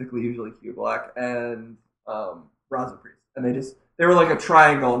 specifically usually Q Black, and Raza Priest. And they were like a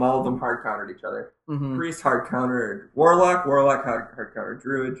triangle, and all of them hard countered each other. Mhm. Priest hard countered Warlock, Warlock hard countered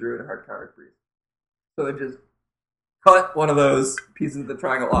Druid, Druid hard countered Priest. So they just cut one of those pieces of the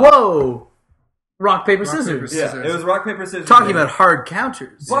triangle off. Whoa! Rock, paper, Rock, scissors. paper, Yeah, it was rock paper scissors. Talking about hard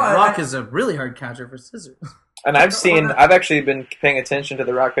counters. But- Rock is a really hard counter for scissors. And I've actually been paying attention to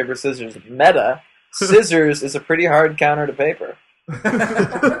the rock paper scissors meta. Scissors is a pretty hard counter to paper.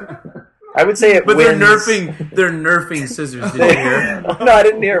 I would say it But wins. they're nerfing scissors. Did you hear? No, I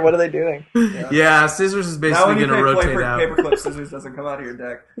didn't hear. What are they doing? Yeah, scissors is Now basically when you going to play rotate out. paperclip scissors doesn't come out of your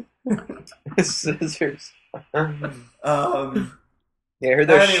deck. Scissors. Yeah, I heard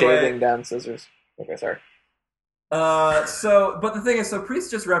they're Anyway. shaving down scissors. Okay, sorry. But the thing is, so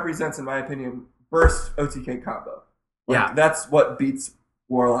Priest just represents, in my opinion, burst OTK combo. Yeah. That's what beats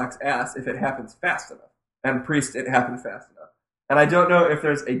Warlock's ass if it happens fast enough. And Priest, it happened fast enough. And I don't know if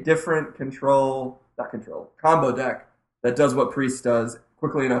there's a different combo deck that does what Priest does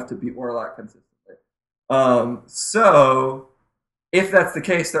quickly enough to beat Warlock consistently. So, if that's the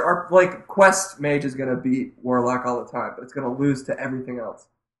case, there are, like, Quest Mage is going to beat Warlock all the time, but it's going to lose to everything else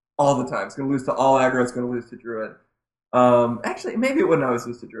all the time. It's going to lose to all aggro, it's going to lose to Druid. Actually, maybe it wouldn't always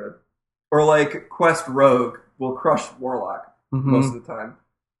lose to Druid. Or, like, Quest Rogue will crush Warlock most of the time.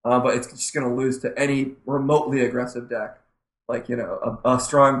 But it's just going to lose to any remotely aggressive deck. Like, you know, a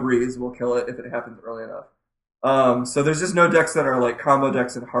Strong Breeze will kill it if it happens early enough. So there's just no decks that are, like, combo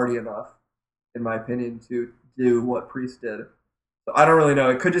decks and hardy enough, in my opinion, to do what Priest did. So I don't really know.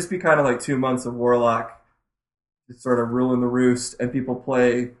 It could just be kind of like 2 months of Warlock just sort of ruling the roost, and people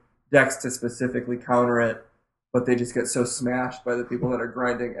play decks to specifically counter it, but they just get so smashed by the people that are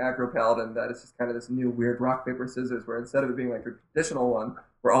grinding aggro paladin that it's just kind of this new weird rock paper scissors, where instead of it being like a traditional one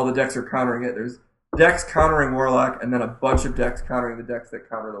where all the decks are countering it, there's decks countering Warlock and then a bunch of decks countering the decks that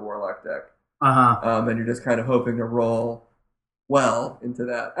counter the Warlock deck. And you're just kind of hoping to roll well into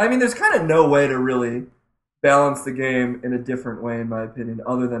that. I mean, there's kind of no way to really balance the game in a different way, in my opinion,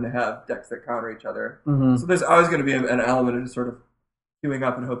 other than to have decks that counter each other. So there's always going to be an element of just sort of queuing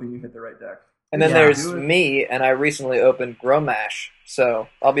up and hoping you hit the right deck. And then there's me, and I recently opened Growmash, so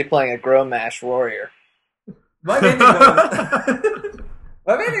I'll be playing a Growmash warrior. My main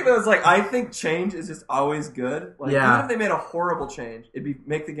thing though is, like, I think change is just always good. Like, even if they made a horrible change, it'd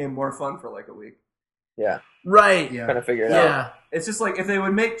make the game more fun for like a week. Yeah. Right. Trying to figure it out. It's just like, if they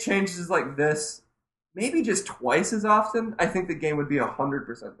would make changes like this, maybe just twice as often, I think the game would be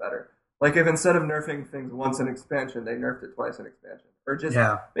 100% better. Like, if instead of nerfing things once in expansion, they nerfed it twice in expansion. Or just,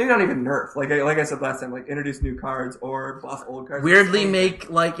 maybe not even nerf. Like I said last time, like, introduce new cards or buff old cards. Weirdly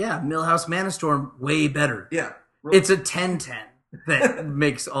make, like, Millhouse Mana Storm way better. Yeah. It's a 10/10 that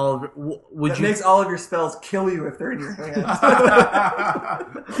makes all of it. Makes all of your spells kill you if they're in your hand.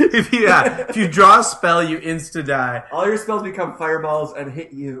 If you draw a spell, you insta-die. All your spells become fireballs and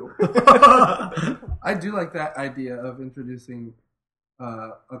hit you. I do like that idea of introducing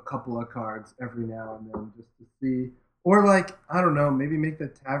a couple of cards every now and then just to see. Or, like, I don't know, maybe make the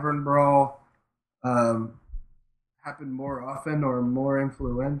Tavern Brawl happen more often or more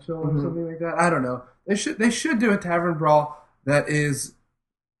influential or something like that. I don't know. They should do a Tavern Brawl that is,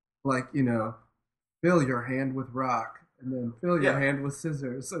 like, you know, fill your hand with rock and then fill your hand with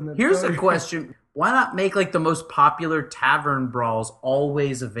scissors. And then here's a question. Why not make, like, the most popular Tavern Brawls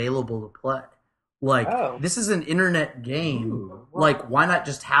always available to play? Like, this is an internet game. Ooh, wow. Like, why not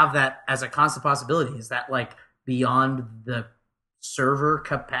just have that as a constant possibility? Is that, like, beyond the server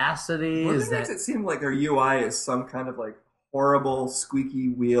capacity? Well, it makes it seem like their UI is some kind of, like, horrible squeaky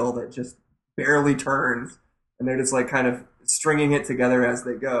wheel that just barely turns, and they're just, like, kind of stringing it together as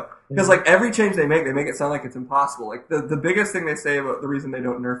they go. Because, like, every change they make it sound like it's impossible. Like, the biggest thing they say about the reason they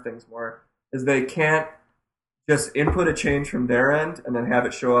don't nerf things more is they can't just input a change from their end and then have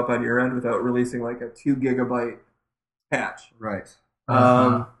it show up on your end without releasing, like, a 2 gigabyte patch. Right.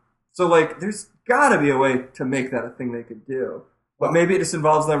 So, like, there's gotta be a way to make that a thing they could do. But maybe it just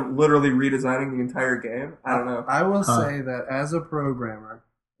involves them literally redesigning the entire game. I don't know. I will say that as a programmer,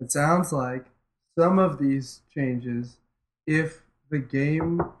 it sounds like some of these changes, if the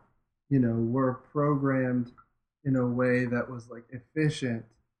game, you know, were programmed in a way that was, like, efficient,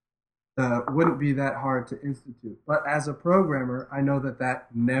 wouldn't be that hard to institute. But as a programmer, I know that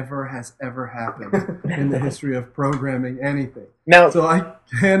never has ever happened in the history of programming anything. Now, So I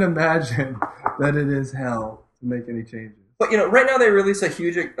can't imagine that it is hell to make any changes. But, you know, right now they release a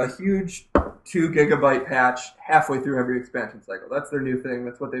huge 2 gigabyte patch halfway through every expansion cycle. That's their new thing.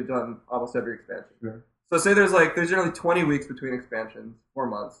 That's what they've done almost every expansion. Sure. So say there's generally 20 weeks between expansions, 4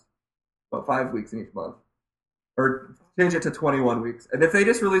 months, about 5 weeks in each month, or change it to 21 weeks. And if they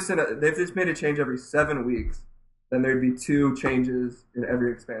just they've just made a change every 7 weeks, then there'd be 2 changes in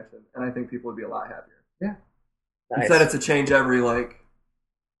every expansion, and I think people would be a lot happier. Yeah. nice. Instead, it's a change every 11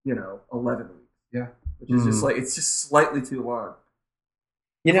 weeks. Yeah. Which is just it's just slightly too long.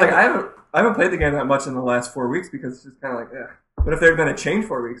 You know, Like, I haven't played the game that much in the last 4 weeks because it's just kind of like, eh. But if there had been a change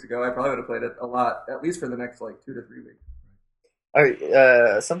 4 weeks ago, I probably would have played it a lot, at least for the next 2 to 3 weeks.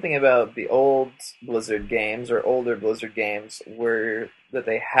 something about the old Blizzard games or older Blizzard games that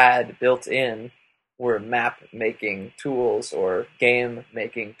they had built in were map making tools or game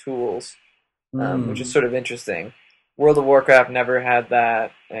making tools, which is sort of interesting. World of Warcraft never had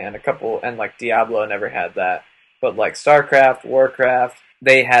that, and like Diablo never had that. But like StarCraft, Warcraft,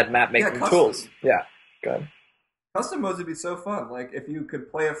 they had map making custom. tools. Yeah, go ahead. Custom modes would be so fun. Like if you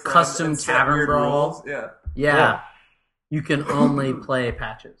could play a friend Custom and set tavern weird brawl. rules. Yeah. Yeah. You can only play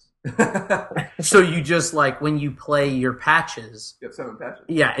patches. So you just like when you play your patches. You have 7 patches.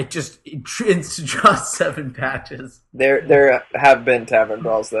 Yeah, it's just 7 patches. There have been tavern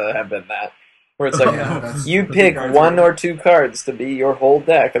brawls that have been that. Where it's like, that's- you the pick cards 1 are- or 2 cards to be your whole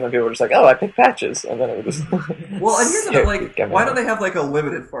deck, and then people are just like, oh, I pick patches. And then it would just... Well, and here's the thing, like, why don't they have like a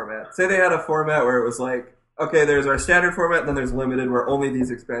limited format? Say they had a format where it was like, okay, there's our standard format, and then there's limited where only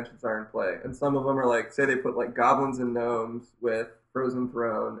these expansions are in play. And some of them are like, say they put like goblins and gnomes with Frozen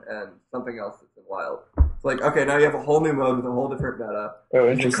Throne and something else that's in Wild. It's like, okay, now you have a whole new mode with a whole different meta. Oh,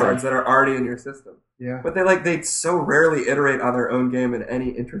 With interesting. cards that are already in your system. Yeah. But they so rarely iterate on their own game in any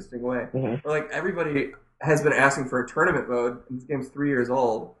interesting way. Mhm. Or like everybody has been asking for a tournament mode, and this game's 3 years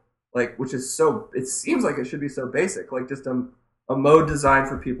old, like which is so. It seems like it should be so basic, like just a mode designed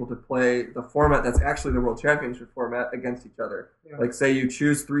for people to play the format that's actually the World Championship format against each other. Yeah. Like say you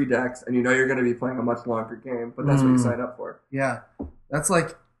choose 3 decks, and you know you're going to be playing a much longer game, but that's what you sign up for. Yeah, that's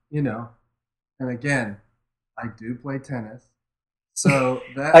like, and again, I do play tennis. So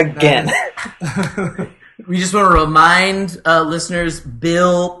that Again. that We just want to remind listeners,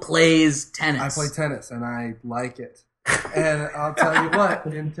 Bill plays tennis. I play tennis and I like it. And I'll tell you what,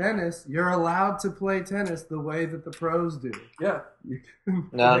 in tennis, you're allowed to play tennis the way that the pros do. Yeah, You can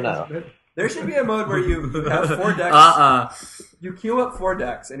No, play no. it. there should be a mode where you have 4 decks. You queue up 4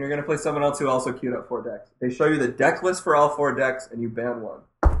 decks, and you're going to play someone else who also queued up 4 decks. They show you the deck list for all 4 decks, and you ban one.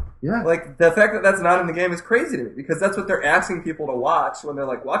 Yeah. Like, the fact that that's not in the game is crazy to me, because that's what they're asking people to watch when they're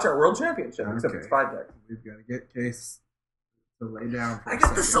like, watch our World Championship, except Okay. it's 5 decks. We've got to get Case to lay down for I a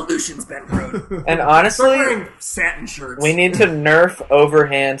got the second. solutions, Ben Road. And Start honestly, wearing satin shirts. we need to nerf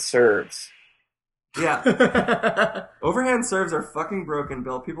overhand serves. Yeah. Overhand serves are fucking broken,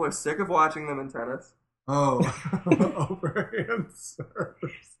 Bill. People are sick of watching them in tennis. Oh, overhand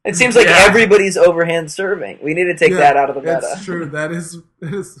serves. It seems like Yeah. everybody's overhand serving. We need to take that out of the meta. That's true. That is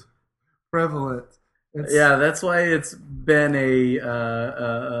prevalent. It's, Yeah, that's why it's been a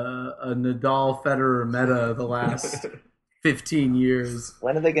Nadal Federer meta the last 15 years.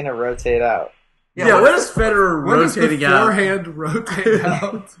 When are they going to rotate out? Yeah, when is Federer when does the rotating out? forehand rotate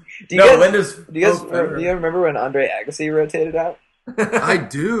out? Do you No, guys, when does do you guys Federer- do you remember when Andre Agassi rotated out? I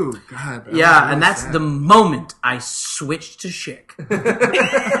do. God. that Yeah, was and that's sad. the moment I switched to Schick.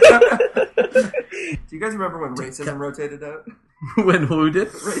 Do you guys remember when racism rotated out? When who did?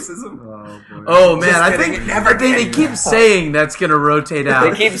 Racism. Oh, boy. Oh man, Just I kidding, think it never they did. keep saying that's gonna rotate They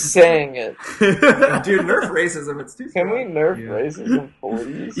out. keep saying it. Dude, nerf racism. It's too Can strong. we nerf Yeah. racism,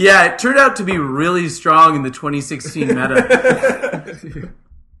 please? Yeah, it turned out to be really strong in the 2016 meta.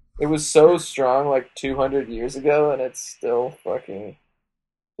 It was so strong like 200 years ago, and it's still fucking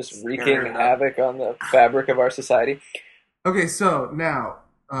just wreaking Fair enough. havoc on the fabric of our society. Okay, so now,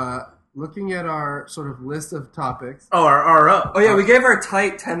 looking at our sort of list of topics, Oh, our Oh yeah, we gave our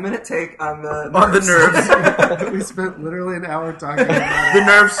tight 10-minute take on the On the nerves. we spent literally an hour talking about the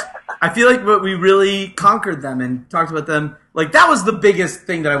nerfs. I feel like we really conquered them and talked about them. Like that was the biggest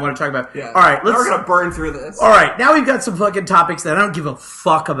thing that I want to talk about. Yeah. All right, Now let's. we're gonna burn through this. All right, now we've got some fucking topics that I don't give a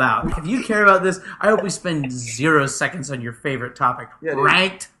fuck about. If you care about this, I hope we spend 0 seconds on your favorite topic: Yeah, dude.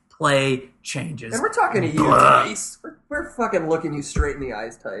 ranked play changes. And we're talking to you, Blah. Tice. We're fucking looking you straight in the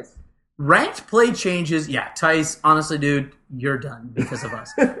eyes, Tice. Ranked play changes, yeah, Tice, honestly, dude, you're done because of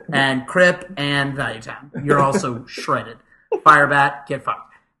us. And Crip and Value Time, you're also shredded. Firebat, get fucked.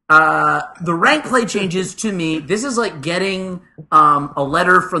 The rank play changes, to me, this is like getting a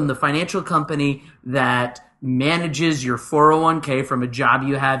letter from the financial company that manages your 401k from a job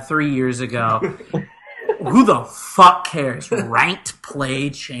you had 3 years ago. Who the fuck cares? Ranked play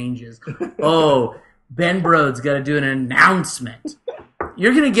changes. Oh, Ben Brode's got to do an announcement.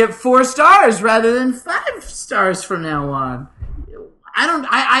 You're going to get 4 stars rather than 5 stars from now on.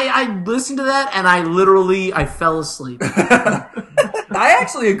 I listened to that and I fell asleep. I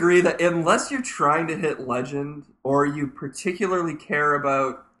actually agree that unless you're trying to hit legend or you particularly care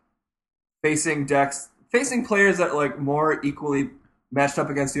about facing players that like more equally matched up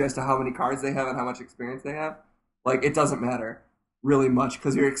against you as to how many cards they have and how much experience they have, like it doesn't matter really much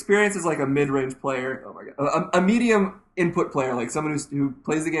because your experience is like a mid-range player. Oh my god, a medium input player, like someone who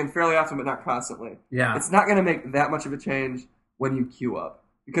plays the game fairly often but not constantly. Yeah. It's not going to make that much of a change when you queue up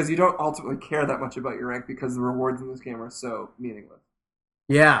because you don't ultimately care that much about your rank because the rewards in this game are so meaningless.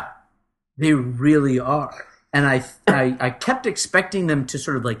 Yeah, they really are. And I kept expecting them to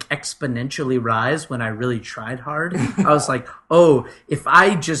sort of like exponentially rise when I really tried hard. I was like, oh, if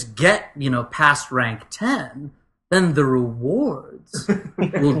I just get, past rank 10, then the rewards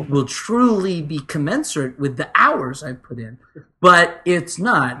will truly be commensurate with the hours I put in. But it's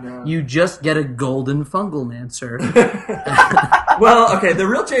not. No. You just get a golden Fungalmancer. Well, okay, the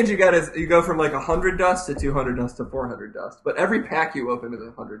real change you get is you go from like 100 dust to 200 dust to 400 dust. But every pack you open is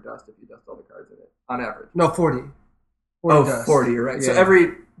 100 dust if you dust all the cards in it, on average. No, 40. Dust. 40, you're right. Yeah.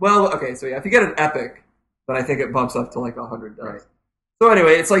 So if you get an epic, then I think it bumps up to like 100 dust. Right. So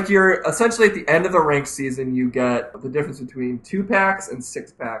anyway, it's like you're essentially at the end of the ranked season, you get the difference between 2 packs and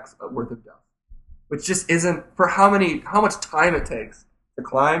 6 packs worth of dust, which just isn't, for how much time it takes to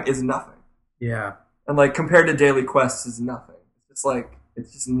climb is nothing. Yeah. And like compared to daily quests is nothing.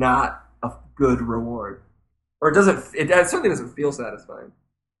 It's just not a good reward, or it certainly doesn't feel satisfying.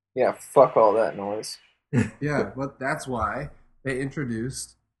 Yeah, fuck all that noise. Yeah, but that's why they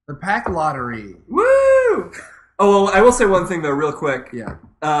introduced the pack lottery. Woo! Oh, well, I will say one thing though, real quick. Yeah.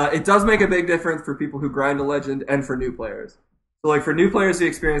 It does make a big difference for people who grind a legend and for new players. So, like, for new players, the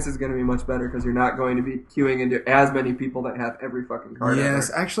experience is going to be much better because you're not going to be queuing into as many people that have every fucking card Yes,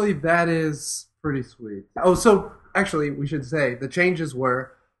 ever. actually, that is pretty sweet. Oh, so actually, we should say the changes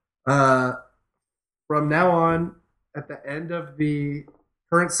were from now on, at the end of the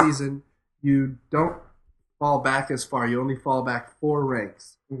current season, you don't fall back as far. You only fall back 4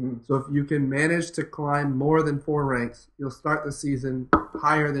 ranks. Mm-hmm. So if you can manage to climb more than 4 ranks, you'll start the season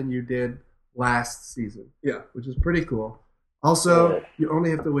higher than you did last season. Yeah. Which is pretty cool. Also, Good. you only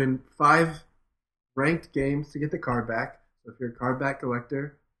have to win 5 ranked games to get the card back. So if you're a card back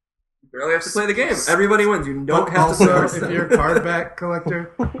collector, You barely have to play the game. Everybody wins. You don't but have to play also, the if you're a card back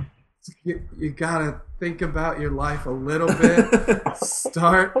collector, you gotta think about your life a little bit.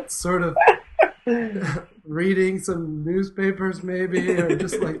 Start sort of reading some newspapers, maybe, or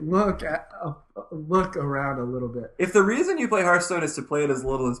just like look around a little bit. If the reason you play Hearthstone is to play it as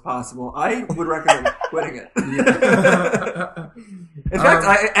little as possible, I would recommend quitting it. In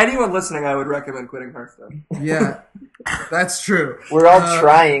fact, anyone listening, I would recommend quitting Hearthstone. Yeah, that's true. We're all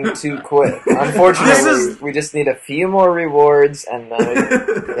trying to quit. Unfortunately, we just need a few more rewards and then we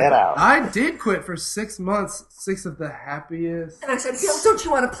can get out. I did quit for 6 months. 6 of the happiest. And I said, Bill, don't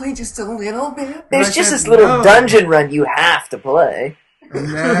you want to play just a little bit? There's I just said this little no. dungeon run you have to play.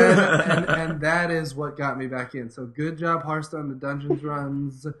 And that is what got me back in. So good job, Hearthstone. The dungeons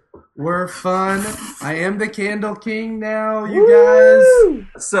runs were fun. I am the Candle King now, you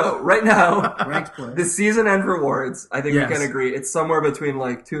So, right now, guys. Ranked play. the season end rewards, I think Yes. we can agree, it's somewhere between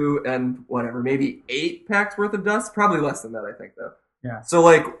like 2 and whatever, maybe 8 packs worth of dust. Probably less than that, I think, though. Yeah. So,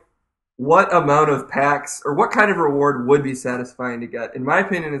 like, what amount of packs, or what kind of reward would be satisfying to get? In my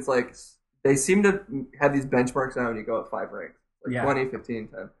opinion, it's like, they seem to have these benchmarks now when you go at 5 ranks. Like Yeah. 20, 15,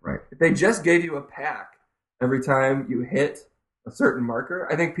 10. Right. If they just gave you a pack every time you hit a certain marker,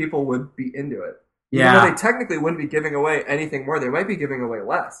 I think people would be into it. Even though Yeah. they technically wouldn't be giving away anything more, they might be giving away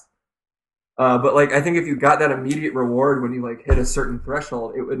less. But like, I think if you got that immediate reward when you like hit a certain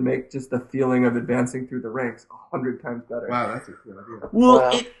threshold, it would make just the feeling of advancing through the ranks 100 times better. Wow, that's a good idea. Well,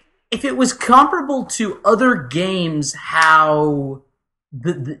 Wow. if it was comparable to other games, how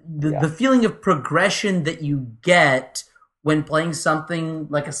the feeling of progression that you get when playing something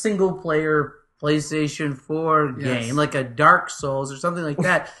like a single player PlayStation 4 Yes. game, like a Dark Souls or something like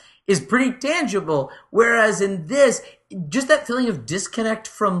that, is pretty tangible. Whereas in this, just that feeling of disconnect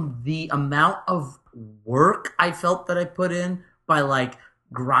from the amount of work I felt that I put in by like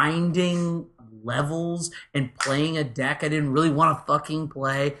grinding levels and playing a deck I didn't really want to fucking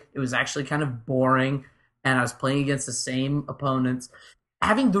play. It was actually kind of boring, and I was playing against the same opponents.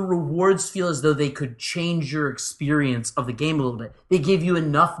 Having the rewards feel as though they could change your experience of the game a little bit. They give you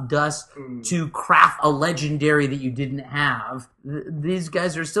enough dust to craft a legendary that you didn't have. These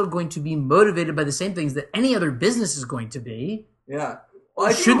guys are still going to be motivated by the same things that any other business is going to be. Yeah. Well,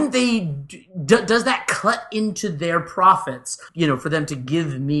 I Shouldn't they? Does that cut into their profits? You know, for them to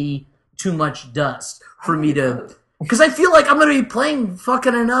give me too much dust for me to, because I feel like I'm going to be playing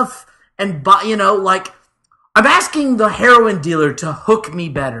fucking enough and buy. You know, like I'm asking the heroin dealer to hook me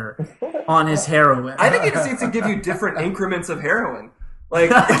better on his heroin. I think he just needs to give you different increments of heroin. Like,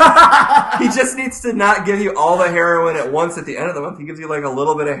 he just needs to not give you all the heroin at once at the end of the month. He gives you like a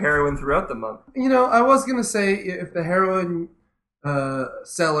little bit of heroin throughout the month. You know, I was gonna say if the heroin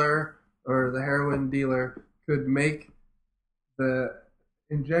seller or the heroin dealer could make the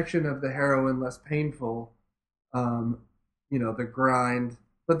injection of the heroin less painful, you know, the grind.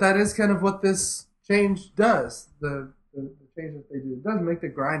 But that is kind of what this change does. The change that they do, it does make the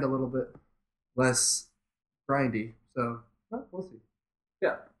grind a little bit less grindy. So we'll see.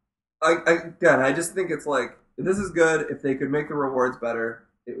 Yeah. I just think it's like, this is good if they could make the rewards better.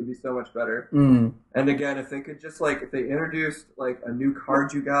 it would be so much better. Mm. And again, if they could just if they introduced a new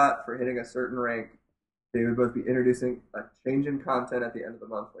card you got for hitting a certain rank, they would both be introducing a change in content at the end of the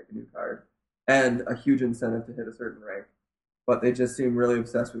month, like a new card, and a huge incentive to hit a certain rank. But they just seem really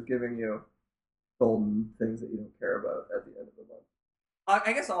obsessed with giving you golden things that you don't care about at the end of the month.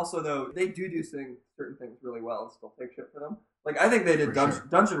 I guess also, though, they do certain things really well and still take shit for them. I think they did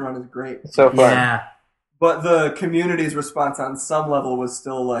Dungeon Run is great. So fun. Yeah. But the community's response on some level was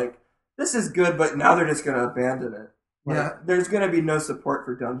still this is good, but now they're just going to abandon it. Yeah. There's going to be no support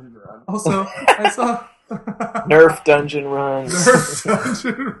for Dungeon Run. Also, I saw Nerf Dungeon Runs. Nerf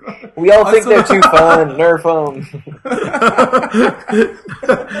Dungeon Run. We all think they're too fun. Nerf them.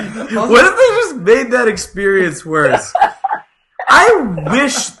 What if they just made that experience worse? I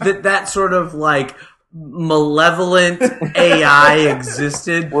wish that sort of malevolent AI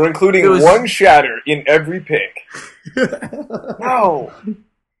existed. We're including one shatter in every pick. No.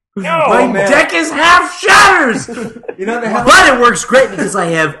 My deck is half shatters! They have. But it works great because I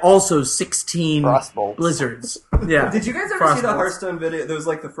have also 16 Frostbolts. blizzards. Yeah. Did you guys ever see the Frostbolts. Hearthstone video? There was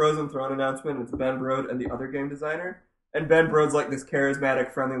the Frozen Throne announcement. And it's Ben Brode and the other game designer. And Ben Brode's this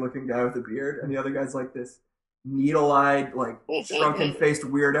charismatic, friendly-looking guy with a beard, and the other guy's this needle-eyed, shrunken-faced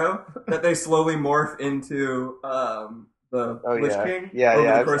weirdo that they slowly morph into the Lich King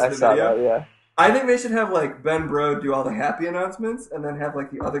over the course of the saw video. that, yeah. I think they should have Ben Brode do all the happy announcements, and then have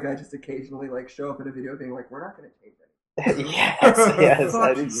the other guy just occasionally show up in a video being we're not going to change anything. yes,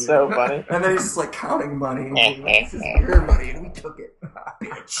 that is so funny. And then he's just counting money. And being this is your money, and we took it,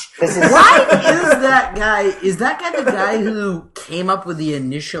 bitch. Why is that guy? Is that guy the guy who came up with the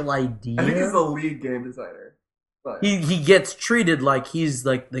initial idea? I think he's the lead game designer. But He gets treated like he's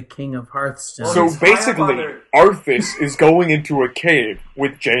the king of Hearthstone. Well, So he's high up basically, on their- Arthas is going into a cave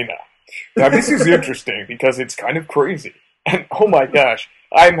with Jaina. Now this is interesting because it's kind of crazy. And oh my gosh,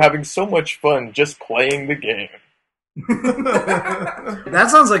 I'm having so much fun just playing the game. That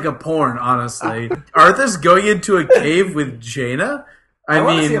sounds like a porn, honestly. Arthur's going into a cave with Jaina? I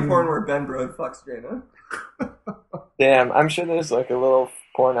want to see a porn where Ben Brode fucks Jaina. Damn, I'm sure there's a little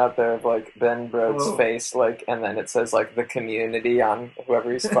porn out there of Ben Brode's Whoa. face, and then it says the community on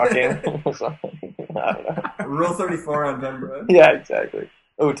whoever he's fucking. Or something. I don't know. Rule 34 on Ben Brode. Yeah, exactly.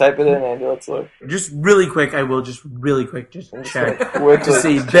 Oh, type it in, Andy. Let's look. Just really quick, I will just really quick just check Quickly to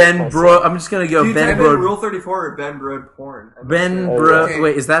see check Ben myself. Brode. I'm just gonna go Do you Ben type in Brode. Rule 34 or Ben Brode porn? Ben Oh, Brode. okay.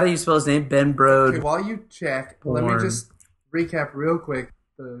 Wait, is that how you spell his name? Ben Brode. Okay, while you check, let me Porn. just recap real quick.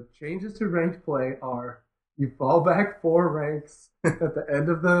 The changes to ranked play are you fall back 4 ranks at the end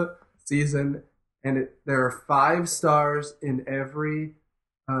of the season, and there are 5 stars in every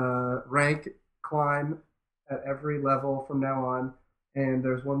rank climb at every level from now on. And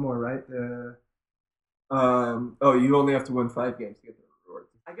there's one more, right? You only have to win 5 games to get the rewards.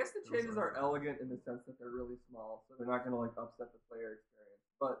 I guess the changes are elegant in the sense that they're really small, so they're not going to upset the player experience.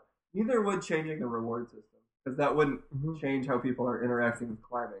 But neither would changing the reward system, because that wouldn't change how people are interacting with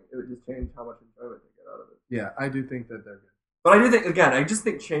climbing. It would just change how much enjoyment they get out of it. Yeah, I do think that they're good. But I do think, again, I just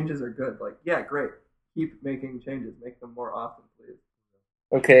think changes are good. Yeah, great. Keep making changes. Make them more often, please.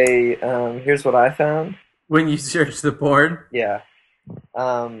 Okay, here's what I found. When you search the porn, Yeah.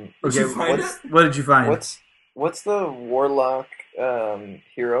 Did okay, you find what's- it? what did you find? What's the Warlock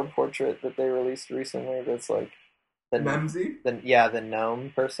hero portrait that they released recently? That's the Memsy? the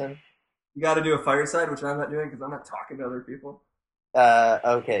gnome person. You got to do a fireside, which I'm not doing because I'm not talking to other people.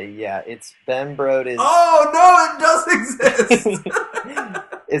 Okay, yeah, it's Ben Brode is. Oh no, it does exist.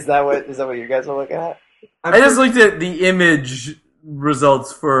 Is that what you guys are looking at? I just looked at the image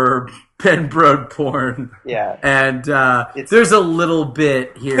results for Ben Brode porn, Yeah. and there's a little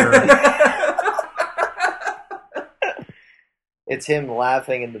bit here. It's him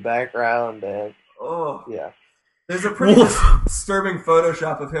laughing in the background, and Oh, yeah. there's a pretty Wolf. disturbing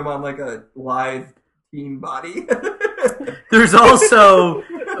Photoshop of him on a live teen body. There's also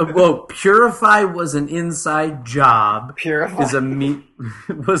Purify was an inside job. Purify. Is a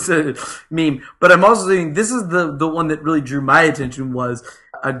was a meme, but I'm also thinking this is the one that really drew my attention was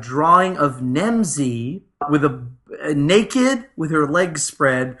a drawing of Nemzi with a naked with her legs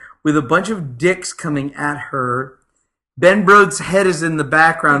spread with a bunch of dicks coming at her. Ben Brode's head is in the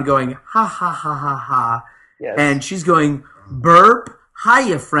background going ha ha ha ha ha, Yes. and she's going burp.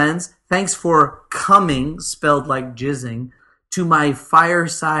 Hiya, friends. Thanks for coming, spelled like jizzing, to my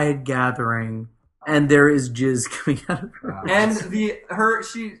fireside gathering. And there is jizz coming out of her. And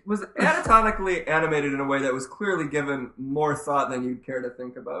she was anatomically animated in a way that was clearly given more thought than you'd care to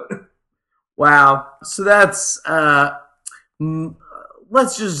think about. Wow. So that's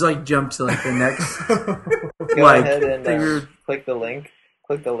let's just jump to the next Go ahead and thing. click the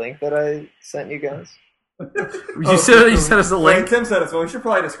click the link that I sent you guys? You sent us a Wait, link. Tim sent us one. We should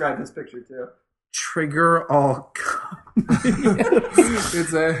probably describe this picture too. Trigger all.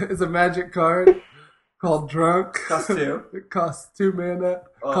 It's a magic card called Drunk. Costs 2. It costs 2 mana,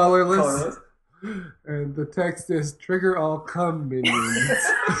 Oh, colorless. And the text is "Trigger all cum minions."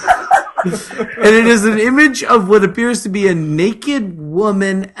 And it is an image of what appears to be a naked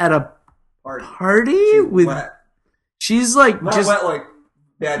woman at a party with. Wet. She's like Not just. wet, like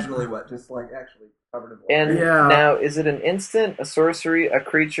vaginally wet, just like actually covered in blood. And Yeah. now, is it an instant, a sorcery, a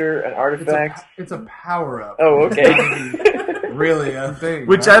creature, an artifact? It's a power up. Oh, okay. Really a thing.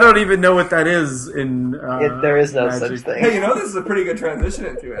 Which I don't even know what that is in. There is no Magic. such thing. Hey, you know this is a pretty good transition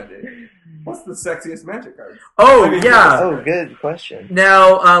into Andy. What's the sexiest magic card? Oh, I mean, yeah. Oh, good question.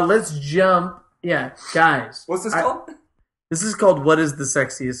 Now, let's jump. Yeah, guys. What's this called? This is called What is the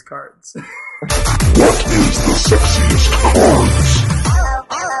Sexiest Cards?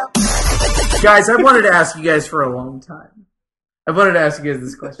 Guys, I wanted to ask you guys for a long time. I wanted to ask you guys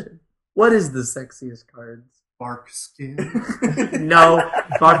this question. What is the sexiest cards? bark skin. No,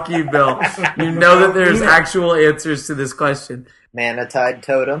 fuck you, Bill. You know that there's actual answers to this question. Manatide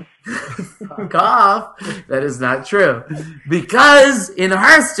totem. Fuck off. That is not true. Because in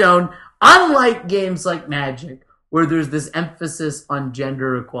Hearthstone, unlike games like Magic, where there's this emphasis on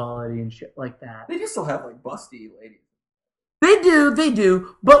gender equality and shit like that. They do still have like busty ladies. They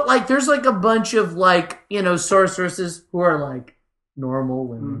do. But like there's like a bunch of like, sorceresses who are like normal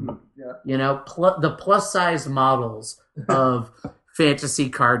women. Mm-hmm. Yeah. The plus size models of fantasy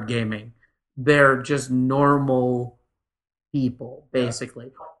card gaming. They're just normal people,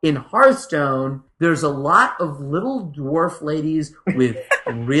 basically. In Hearthstone, there's a lot of little dwarf ladies with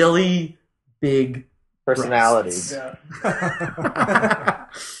really big Personalities. Yeah.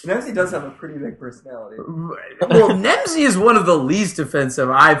 Nemsy does have a pretty big personality. Well, Nemsy is one of the least offensive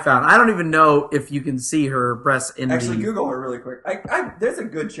I've found. I don't even know if you can see her breasts in Actually, the... Google her really quick. There's a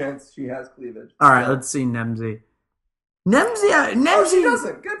good chance she has cleavage. All right, Yeah. let's see Nemsy. Nemsy. Oh, she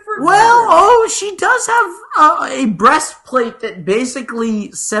doesn't. Good for her. Well, she does have a breastplate that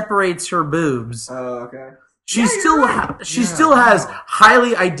basically separates her boobs. Oh, okay. She Yeah, still you're right. still has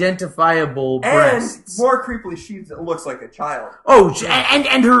highly identifiable breasts. And more creepily, she looks like a child. Oh,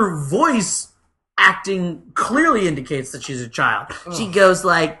 and her voice acting clearly indicates that she's a child. She goes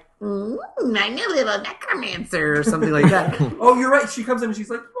like, I'm a little necromancer or something like that. Oh, you're right. She comes in and she's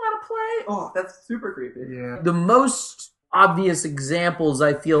like, "You want to play?" Oh, that's super creepy. Yeah. The most obvious examples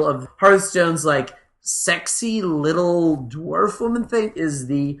I feel of Hearthstone's like sexy little dwarf woman thing is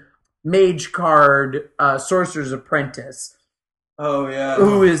the mage card Sorcerer's Apprentice. Oh yeah.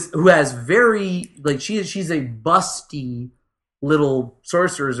 Who has very like she's a busty little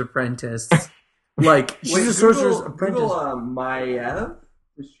Sorcerer's Apprentice. Like she's Wait, a Sorcerer's Apprentice. Google Maiev.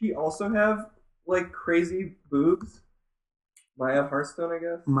 Does she also have like crazy boobs? Maiev Hearthstone, I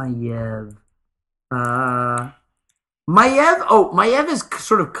guess. Maiev. Maiev is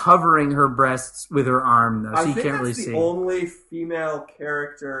sort of covering her breasts with her arm, though, so I you think can't really that's see. the only female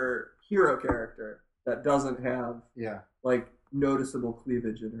hero character that doesn't have Yeah. like noticeable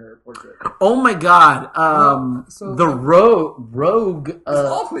cleavage in her portrait. Oh my god! So the rogue. It's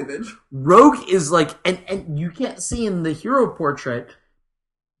all cleavage. Rogue is like, and you can't see in the hero portrait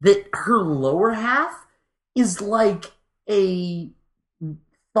that her lower half is like a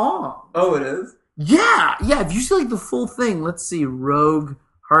thong. Oh, it is. Yeah. If you see like the full thing, let's see, Rogue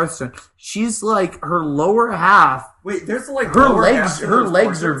Hearthstone. She's like her lower half. Wait, there's like Her lower legs. half in Her those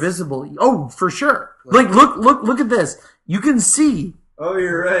legs are portraits? visible. Oh, for sure. Like look at this. You can see Oh,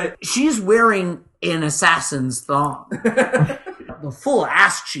 you're right. she's wearing an assassin's thong. The full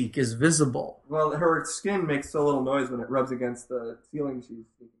ass cheek is visible. Well, her skin makes so little noise when it rubs against the ceiling she's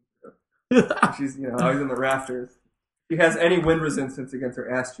speaking to. She's, always in the rafters. If she has any wind resistance against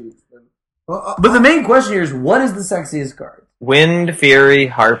her ass cheeks, then... Well, But the main question here is, what is the sexiest card? Wind Fury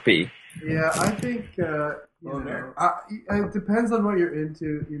Harpy. yeah, I think it depends on what you're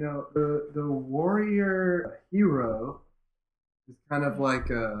into. The warrior hero is kind of like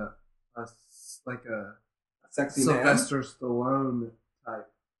a Sexy man. Sylvester Stallone type.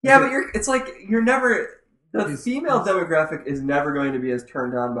 Yeah, but you're never... The He's- female demographic is never going to be as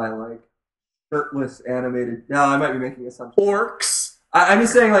turned on by, like, shirtless animated... No, I might be making assumptions. Orcs. I'm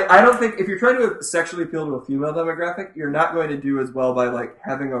just saying, like, I don't think... If you're trying to sexually appeal to a female demographic, you're not going to do as well by, like,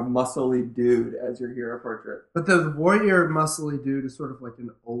 having a muscly dude as your hero portrait. But the warrior muscly dude is sort of like an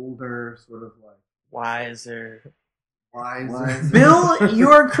older, sort of like Wiser. wise. Bill, you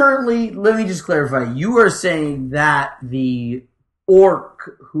are currently, let me just clarify, you are saying that the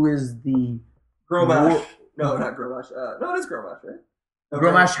orc who is the... Gromash. No, not Gromash. No, it is Gromash, right? Okay.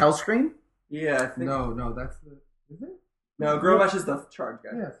 Gromash Hellscream? Yeah, I think. No, that's the. Is it? No, Gromash is the charge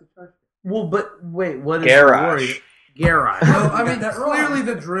guy. Yeah, it's the charge. Well, but wait, what is Garrosh. the warrior? Garrosh. No, I mean that wrong. clearly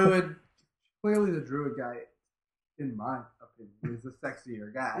the druid guy, in my opinion, is the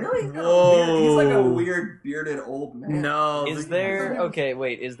sexier guy. Really? He's got a Whoa. weird- he's like a weird bearded old man. No. Is there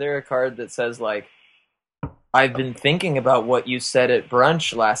is there a card that says like I've been thinking about what you said at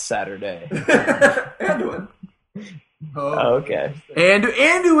brunch last Saturday? Anduin. Oh, okay.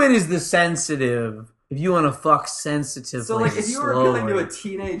 Anduin is the sensitive. If you want to fuck sensitively, So, like, if you were appealing to slowly. a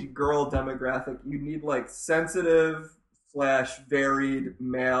teenage girl demographic, you need like sensitive / varied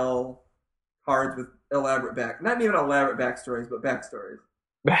male cards with elaborate not even elaborate backstories, but backstories.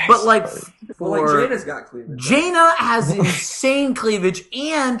 But like Well, like for Jaina's got cleavage. Jaina has insane cleavage,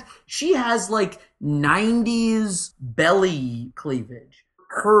 and she has like 90s belly cleavage.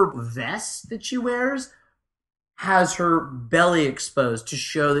 Her vest that she wears has her belly exposed to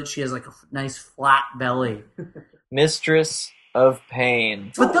show that she has like a nice flat belly. Mistress of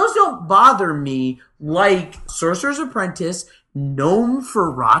Pain. But those don't bother me like Sorcerer's Apprentice, Gnome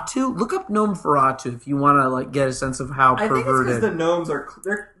Ferratu. Look up Gnome Ferratu if you want to like get a sense of how I think it's because perverted. the gnomes are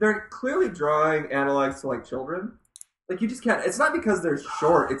they're clearly drawing analogs to like children. Like you just can't. It's not because they're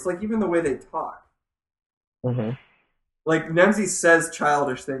short. It's like even the way they talk. Mm-hmm. Like Nemzi says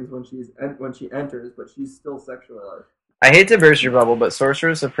childish things when she enters, but she's still sexualized. I hate to burst your bubble, but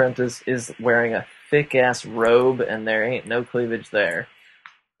Sorcerer's Apprentice is wearing a thick ass robe, and there ain't no cleavage there.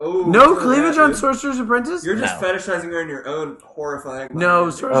 Oh, No look at cleavage that, on dude. Sorcerer's Apprentice? You're just No. fetishizing her in your own horrifying. No,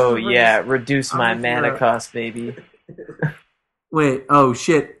 mind. Sorcerer's Oh Apprentice. yeah, reduce I'm my looking it mana up. cost, baby. Wait, oh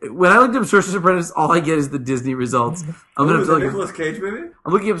shit. When I looked up Sorcerer's Apprentice, all I get is the Disney results. I'm gonna Ooh, have is to that look. Nicolas Cage movie?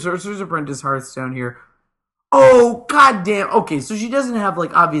 I'm looking up Sorcerer's Apprentice Hearthstone here. Oh goddamn! Okay, so she doesn't have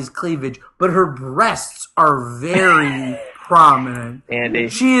like obvious cleavage, but her breasts are very prominent. Andy.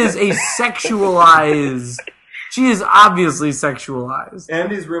 She is a sexualized. She is obviously sexualized.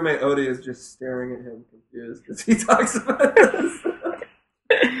 Andy's roommate Odie is just staring at him confused as he talks about this.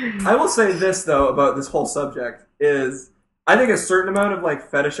 I will say this though about this whole subject is I think a certain amount of like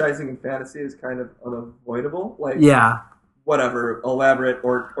fetishizing in fantasy is kind of unavoidable. Like Yeah, whatever elaborate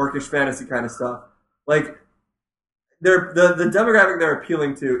or orcish fantasy kind of stuff. Like the demographic they're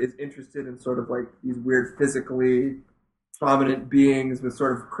appealing to is interested in sort of like these weird physically prominent beings with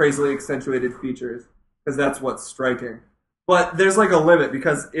sort of crazily accentuated features because that's what's striking. But there's like a limit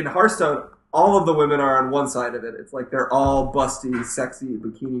because in Hearthstone, all of the women are on one side of it. It's like they're all busty, sexy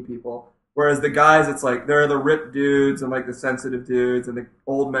bikini people. Whereas the guys, it's like there are the ripped dudes and like the sensitive dudes and the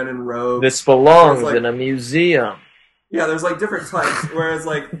old men in robes. This belongs It's like- in a museum. Yeah, there's like different types. Whereas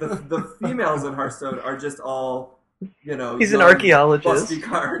like the females in Hearthstone are just all, you know, He's an young, archaeologist. busty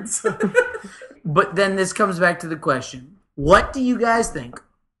cards. but then this comes back to the question: what do you guys think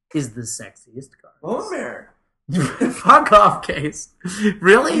is the sexiest card? Bone Fuck off, Case.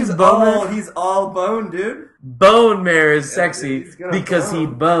 Really? He's all bone, dude. Bone Mare is Yeah, sexy dude, he's gonna because he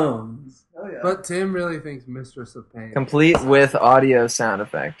bone. bones. Hell yeah. But Tim really thinks Mistress of Pain. Complete with audio sound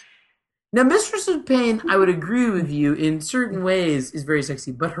effect. Now, Mistress of Pain, I would agree with you in certain ways, is very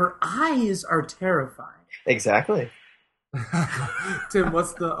sexy, but her eyes are terrifying. Exactly. Tim,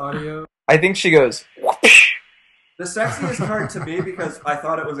 what's the audio? I think she goes, whoosh. The sexiest card to me because I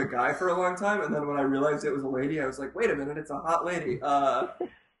thought it was a guy for a long time, and then when I realized it was a lady, I was like, wait a minute, it's a hot lady.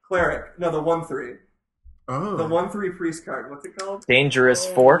 Cleric. No, the 1/3. Oh. The 1/3 priest card. What's it called? Dangerous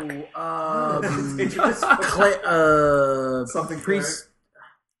fork. Something priest.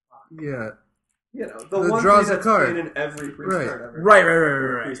 Yeah. You know, the That 1/3 draws a that's card. played in every priest Right. card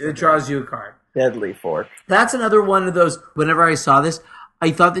ever. Right. It draws you a card. Deadly fork. That's another one of those. Whenever I saw this,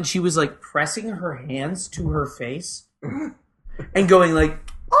 I thought that she was like pressing her hands to her face and going like,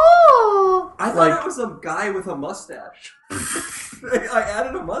 "Oh!" I thought like, it was a guy with a mustache. I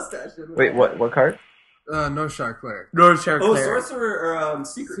added a mustache in. Wait, what card? No shot cleric. North Shark Oh, Cleric. sorcerer or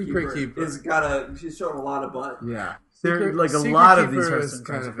secret Secret keeper, Keeper. is got a. She's showing a lot of butt. Yeah. There, like a Secret lot of these Keeper is Hearthstone kind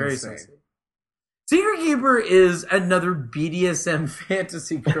cards are of very insane. sexy. Secret Keeper is another BDSM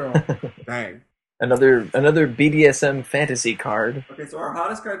fantasy girl. Dang. Another BDSM fantasy card. Okay, so our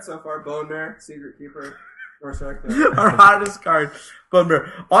hottest card so far: Bone Mare, Secret Keeper, Rorschach. Cleric. Our hottest card,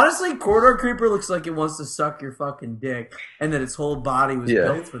 Bummer. Honestly, Corridor Creeper looks like it wants to suck your fucking dick, and that its whole body was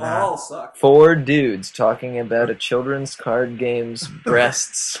Yeah. built for that. All suck. 4 dudes talking about a children's card game's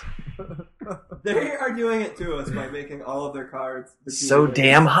breasts. They are doing it to us by making all of their cards bikini So ladies.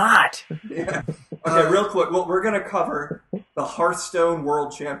 damn hot. Yeah. Okay, real quick. Well, we're gonna cover the Hearthstone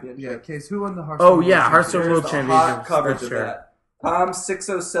World Championship. Yeah, Case, who won the Hearthstone? Oh, yeah, World Hearthstone Here's World the Championship. hot coverage That's of true. that. Tom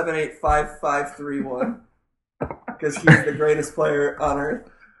 60785531. because he's the greatest player on earth.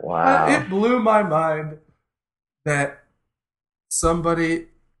 Wow. It blew my mind that somebody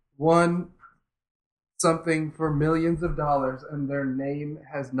won something for millions of dollars and their name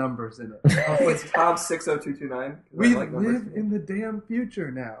has numbers in it. I was It's like, Tom 60229. we like numbers. live in the damn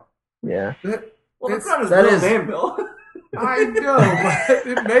future now. Yeah. Well, that's It's- not his that real is- name, Bill. I know, but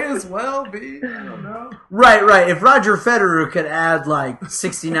it may as well be. I don't know. Right. If Roger Federer could add like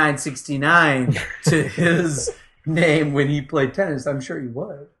 6969 to his name when he played tennis, I'm sure he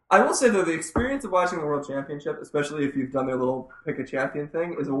would. I will say though, the experience of watching the World Championship, especially if you've done their little pick a champion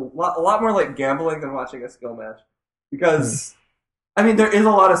thing, is a lot more like gambling than watching a skill match. Because, I mean, there is a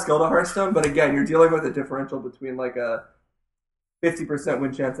lot of skill to Hearthstone, but again, you're dealing with a differential between like a 50%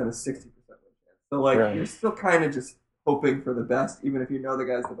 win chance and a 60% win chance. So like, Right. you're still kind of just hoping for the best, even if you know the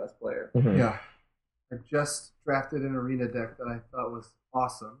guy's the best player. Mhm. Yeah. I just drafted an arena deck that I thought was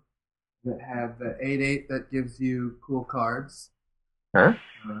awesome. And it had the 8/8 that gives you cool cards. Huh?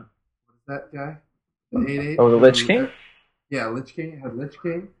 What is that guy? The 8/8. Oh, the Lich King? Yeah, Lich King. It had Lich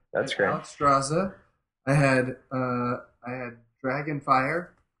King. That's I had great. Alex Straza. I had Dragonfire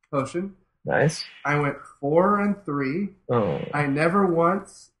Potion. Nice. I went 4 and 3. Oh. I never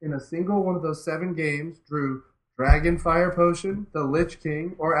once in a single one of those 7 games drew Dragonfire Potion, the Lich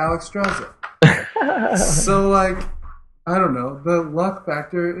King, or Alex Straza. So, like, I don't know. The luck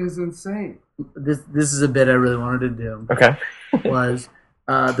factor is insane. This is a bit I really wanted to do. Okay. Was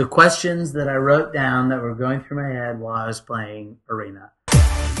the questions that I wrote down that were going through my head while I was playing Arena.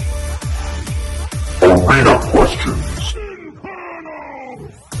 Arena questions.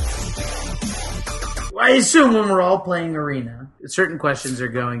 I assume when we're all playing Arena, certain questions are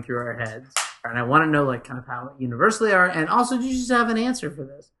going through our heads, and I want to know like kind of how universally are, and also do you just have an answer for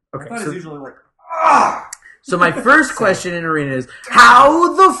this? I thought so, it's usually like, ah! so my first question in Arena is,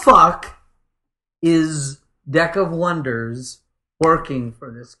 how the fuck is Deck of Wonders working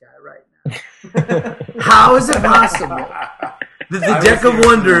for this guy right now? How is it possible that the Deck of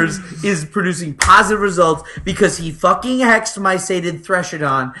Wonders is producing positive results because he fucking hexed my sated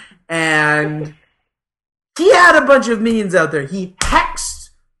Threshodon and he had a bunch of minions out there. He hexed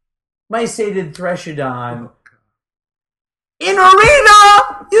my sated Threshodon in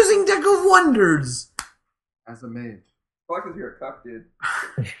Arena using Deck of Wonders. As a mage. Fuck if you're a cuck, dude.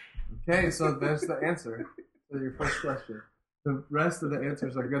 Okay, so there's the answer to your first question. The rest of the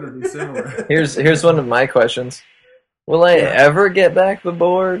answers are going to be similar. Here's one of my questions. Will I ever get back the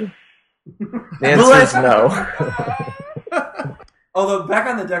board? The answer is no. Although, back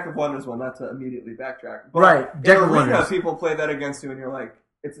on the Deck of Wonders one, not to immediately backtrack. But Right, Deck in of Arena, Wonders. people play that against you, and you're like,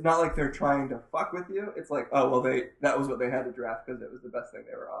 it's not like they're trying to fuck with you. It's like, oh, well, that was what they had to draft because it was the best thing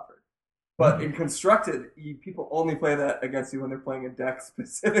they were offered. But in Constructed, people only play that against you when they're playing a deck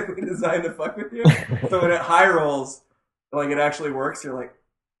specifically designed to fuck with you. So when it high rolls, like it actually works, you're like,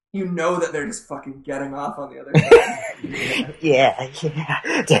 you know that they're just fucking getting off on the other side. Yeah.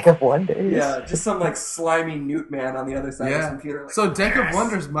 Deck of Wonders. Yeah, just some like slimy newt man on the other side of his Yeah. computer. Like, So Deck of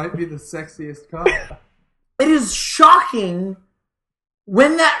Wonders might be the sexiest card. It is shocking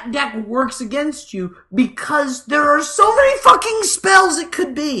when that deck works against you because there are so many fucking spells it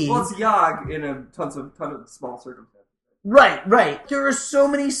could be. well, it's Yogg in a ton of small circumstances. Right. There are so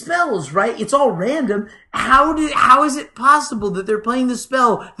many spells, right? It's all random. How is it possible that they're playing the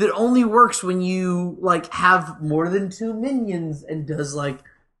spell that only works when you like have more than 2 minions and does like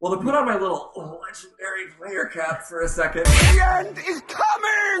Well, to put on my little legendary player cap for a second, The end is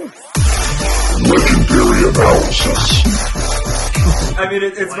coming! Legendary analysis. I mean,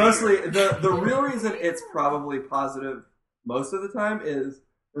 it's mostly the real reason it's probably positive most of the time is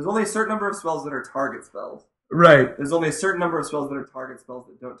there's only a certain number of spells that are target spells. right. There's only a certain number of spells that are target spells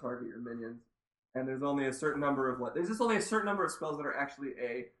that don't target your minions, and there's only a certain number of there's just only a certain number of spells that are actually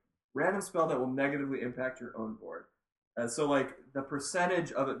a random spell that will negatively impact your own board. So, like, the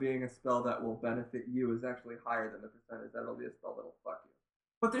percentage of it being a spell that will benefit you is actually higher than the percentage that it'll be a spell that'll fuck you.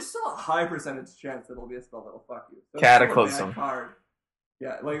 But there's still a high percentage chance that it'll be a spell that'll fuck you. So it's still a bad Cataclysm. card.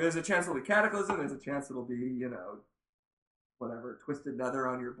 Yeah, like, there's a chance it'll be Cataclysm, there's a chance it'll be, whatever, Twisted Nether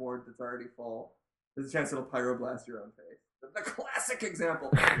on your board that's already full. There's a chance it'll Pyroblast your own face. The classic example.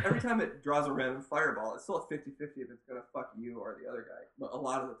 Every time it draws a random fireball, it's still a 50-50 if it's going to fuck you or the other guy. A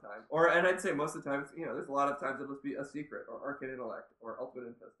lot of the time. And I'd say most of the time, there's a lot of times it'll just be a secret or Arcane Intellect or Ultimate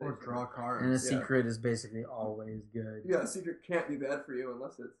Infestation. Or draw cards. And a Yeah. secret is basically always good. Yeah, a secret can't be bad for you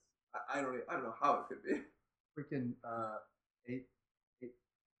unless it's... I don't know how it could be. Freaking 8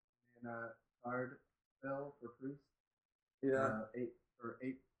 mana card spell for priest. Yeah. 8,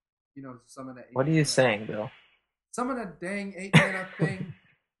 summon an 8. What are you saying, Bill? Summon a dang 8 mana thing.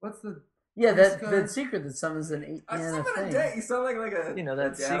 What's the Yeah, This that guy- that secret that summons an 8 I mana summon a thing. deck. You sound like a You know,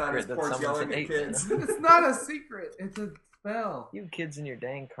 that a dad on his secret that porch summons yelling an at 8 kids. It's not a secret. It's a spell. You kids in your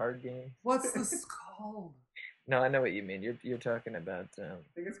dang card games. What's this called? No, I know what you mean. You're talking about. I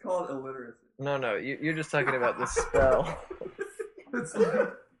think it's called illiteracy. No, you're just talking about the spell.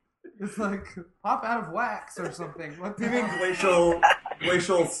 It's like pop out of wax or something. What Do the you mean hell?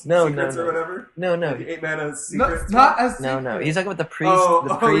 glacial No, secrets no. or whatever? No, The 8 mana No, secrets. not a secret. no. He's talking about the priest. Oh,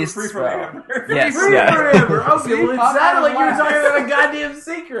 the priest free from spell. Amber. Yes, Free yeah. forever. Oh, Okay, well, it pop out sounded of like you were wax. talking about a goddamn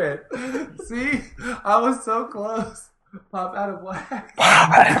secret. See, I was so close. Pop out of wax.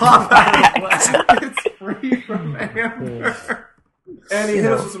 Pop out of wax. It's free from amber. And he hit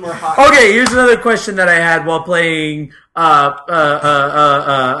us with some more hot. Okay, here's another question that I had while playing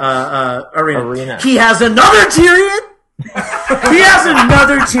Arena. He has another Tyrion. He has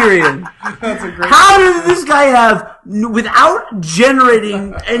another Tyrion. That's a great. How does this guy have, without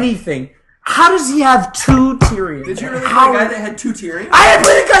generating anything? How does he have 2 Tyrions? Did you really play How- a guy that had 2 Tyrions? I had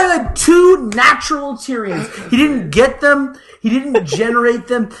played a guy that had 2 natural Tyrions. He didn't get them. He didn't generate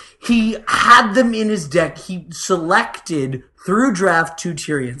them. He had them in his deck. He selected through draft 2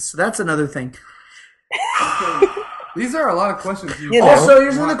 Tyrions. So that's another thing. These are a lot of questions. You know. Also,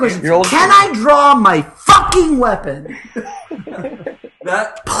 here's another question. You're old Can I draw my fucking weapon?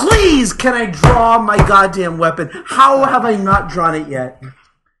 That Please, can I draw my goddamn weapon? How have I not drawn it yet?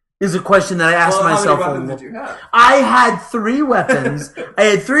 Is a question that I asked well, myself. How many weapons did you have? I had 3 weapons. I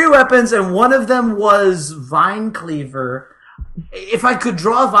had 3 weapons, and one of them was Vine Cleaver. If I could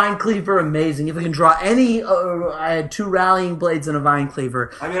draw Vine Cleaver, amazing. If I can draw any, I had 2 Rallying Blades and a Vine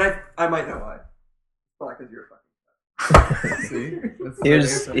Cleaver. I mean, I might know why. Probably because you're a fucking. See? That's the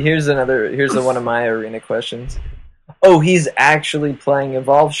Here's answer. here's one of my arena questions. Oh, he's actually playing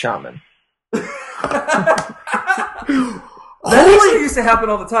Evolve Shaman. That actually used to happen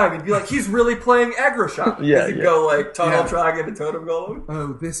all the time. You'd be like, he's really playing aggro shot. Yeah, You'd yeah. go like Tunnel Yeah. Dragon to Totem Golem.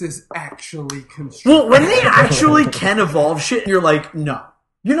 Oh, this is actually Well, constructed. when they actually can evolve shit, you're like, no.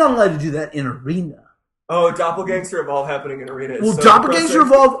 You're not allowed to do that in Arena. Oh, Doppelgangster Evolve happening in Arena. is Well, so Doppelganger impressive.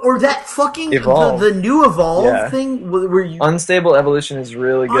 Evolve, or that fucking, Evolve. the new Evolve Yeah. thing, where you... Unstable Evolution is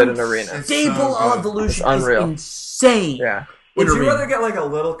really good in arena. It's Stable so good. evolution It's unreal. is insane. Yeah. Would in you Arena. rather get like a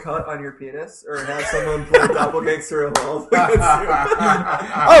little cut on your penis or have someone play Doppelgangster Evolve against you?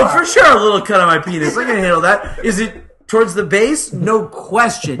 Oh, for sure, a little cut on my penis. I can handle that. Is it towards the base? No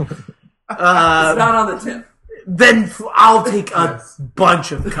question. It's not on the tip. Then I'll take a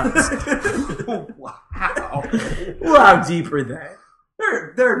bunch of cuts. Wow. Well, how deep are they?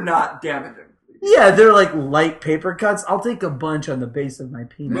 They're not damaging. Yeah, they're like light paper cuts. I'll take a bunch on the base of my But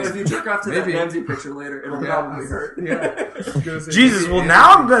penis. if you jerk off to Maybe. that Nemsy picture later, it'll probably hurt. Yeah. Jesus, well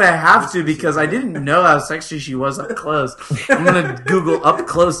now I'm gonna have to because I didn't know how sexy she was up close. I'm gonna Google up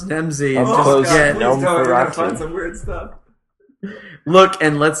close Nemsy and Up just close get Gnome Please don't, you're gonna Ferrati. find some weird stuff. look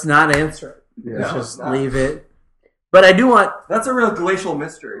and let's not answer it. Let's No, just it's not. leave it. But I do want That's a real glacial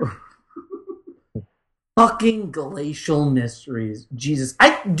mystery. fucking glacial mysteries. Jesus,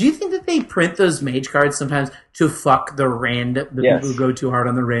 do you think that they print those mage cards sometimes to fuck the Yes. people who go too hard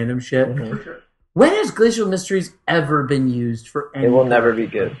on the random shit? Mhm. For sure. When has glacial mysteries ever been used for any? It will never card be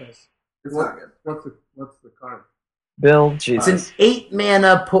good. purpose? It's not good. What's the card? Bill, It's an Jesus. 8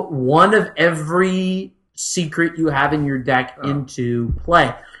 mana. Put one of every secret you have in your deck Oh. into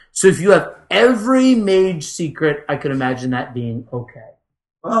play. So if you have every mage secret, I could imagine that being okay.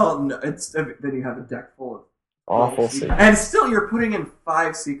 Well, no, then you have a deck full of Awful secrets. secret. And still, you're putting in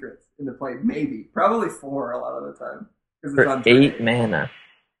 5 secrets into play. Maybe, probably 4 a lot of the time. 'Cause it's For on turn 8 mana.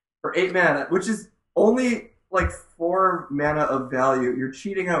 For 8 mana, which is only like 4 mana of value. You're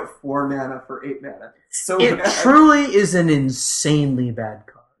cheating out 4 mana for 8 mana. So It bad. truly is an insanely bad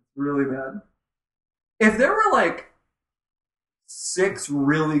card. Really bad. If there were like 6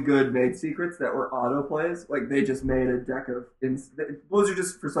 really good made secrets that were auto plays, like they just made a deck of Blizzard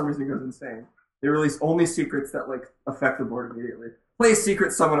just for some reason goes insane. They release only secrets that like affect the board immediately. Play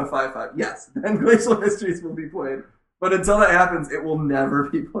secret, summon a 5/5. Yes, then Glacial Mysteries will be played. But until that happens, it will never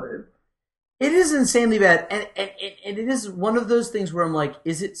be played. It is insanely bad, and it is one of those things where I'm like,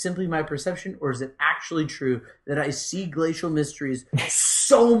 is it simply my perception, or is it actually true that I see Glacial Mysteries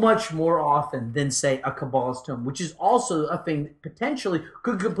so much more often than, say, a Kabbalah's Tome, which is also a thing that potentially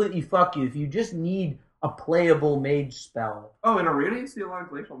could completely fuck you if you just need a playable mage spell. Oh, in Arena, you see a lot of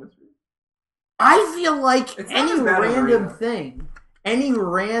Glacial Mysteries. I feel like It's not any as bad as random Arena. thing, any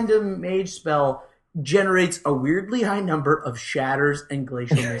random mage spell generates a weirdly high number of shatters and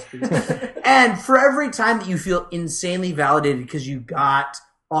glacial mysteries. And for every time that you feel insanely validated because you got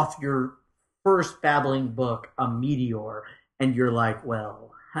off your first babbling book a meteor, and you're like,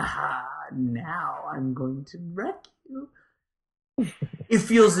 well, haha, now I'm going to wreck you. It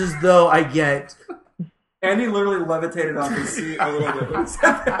feels as though I get... Andy literally levitated off his seat a little bit when he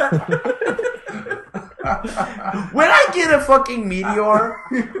said that. When I get a fucking meteor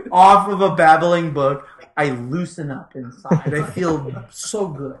off of a babbling book, I loosen up inside. I feel so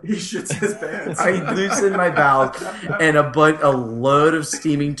good. He shits his pants. I loosen my bowels, and a load of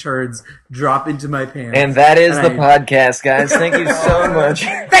steaming turds drop into my pants. And that is And the podcast, guys. Thank you so much.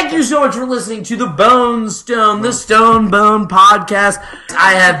 Thank you so much for listening to the Bone Stone, the Stone Bone Podcast.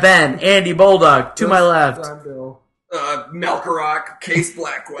 I have been Andy Bulldog, to my left. I'm Bill. Malkarock, Case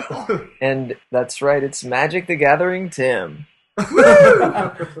Blackwell. And that's right, it's Magic the Gathering Tim. All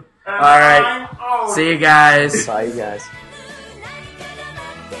right. See you guys. Bye, you guys.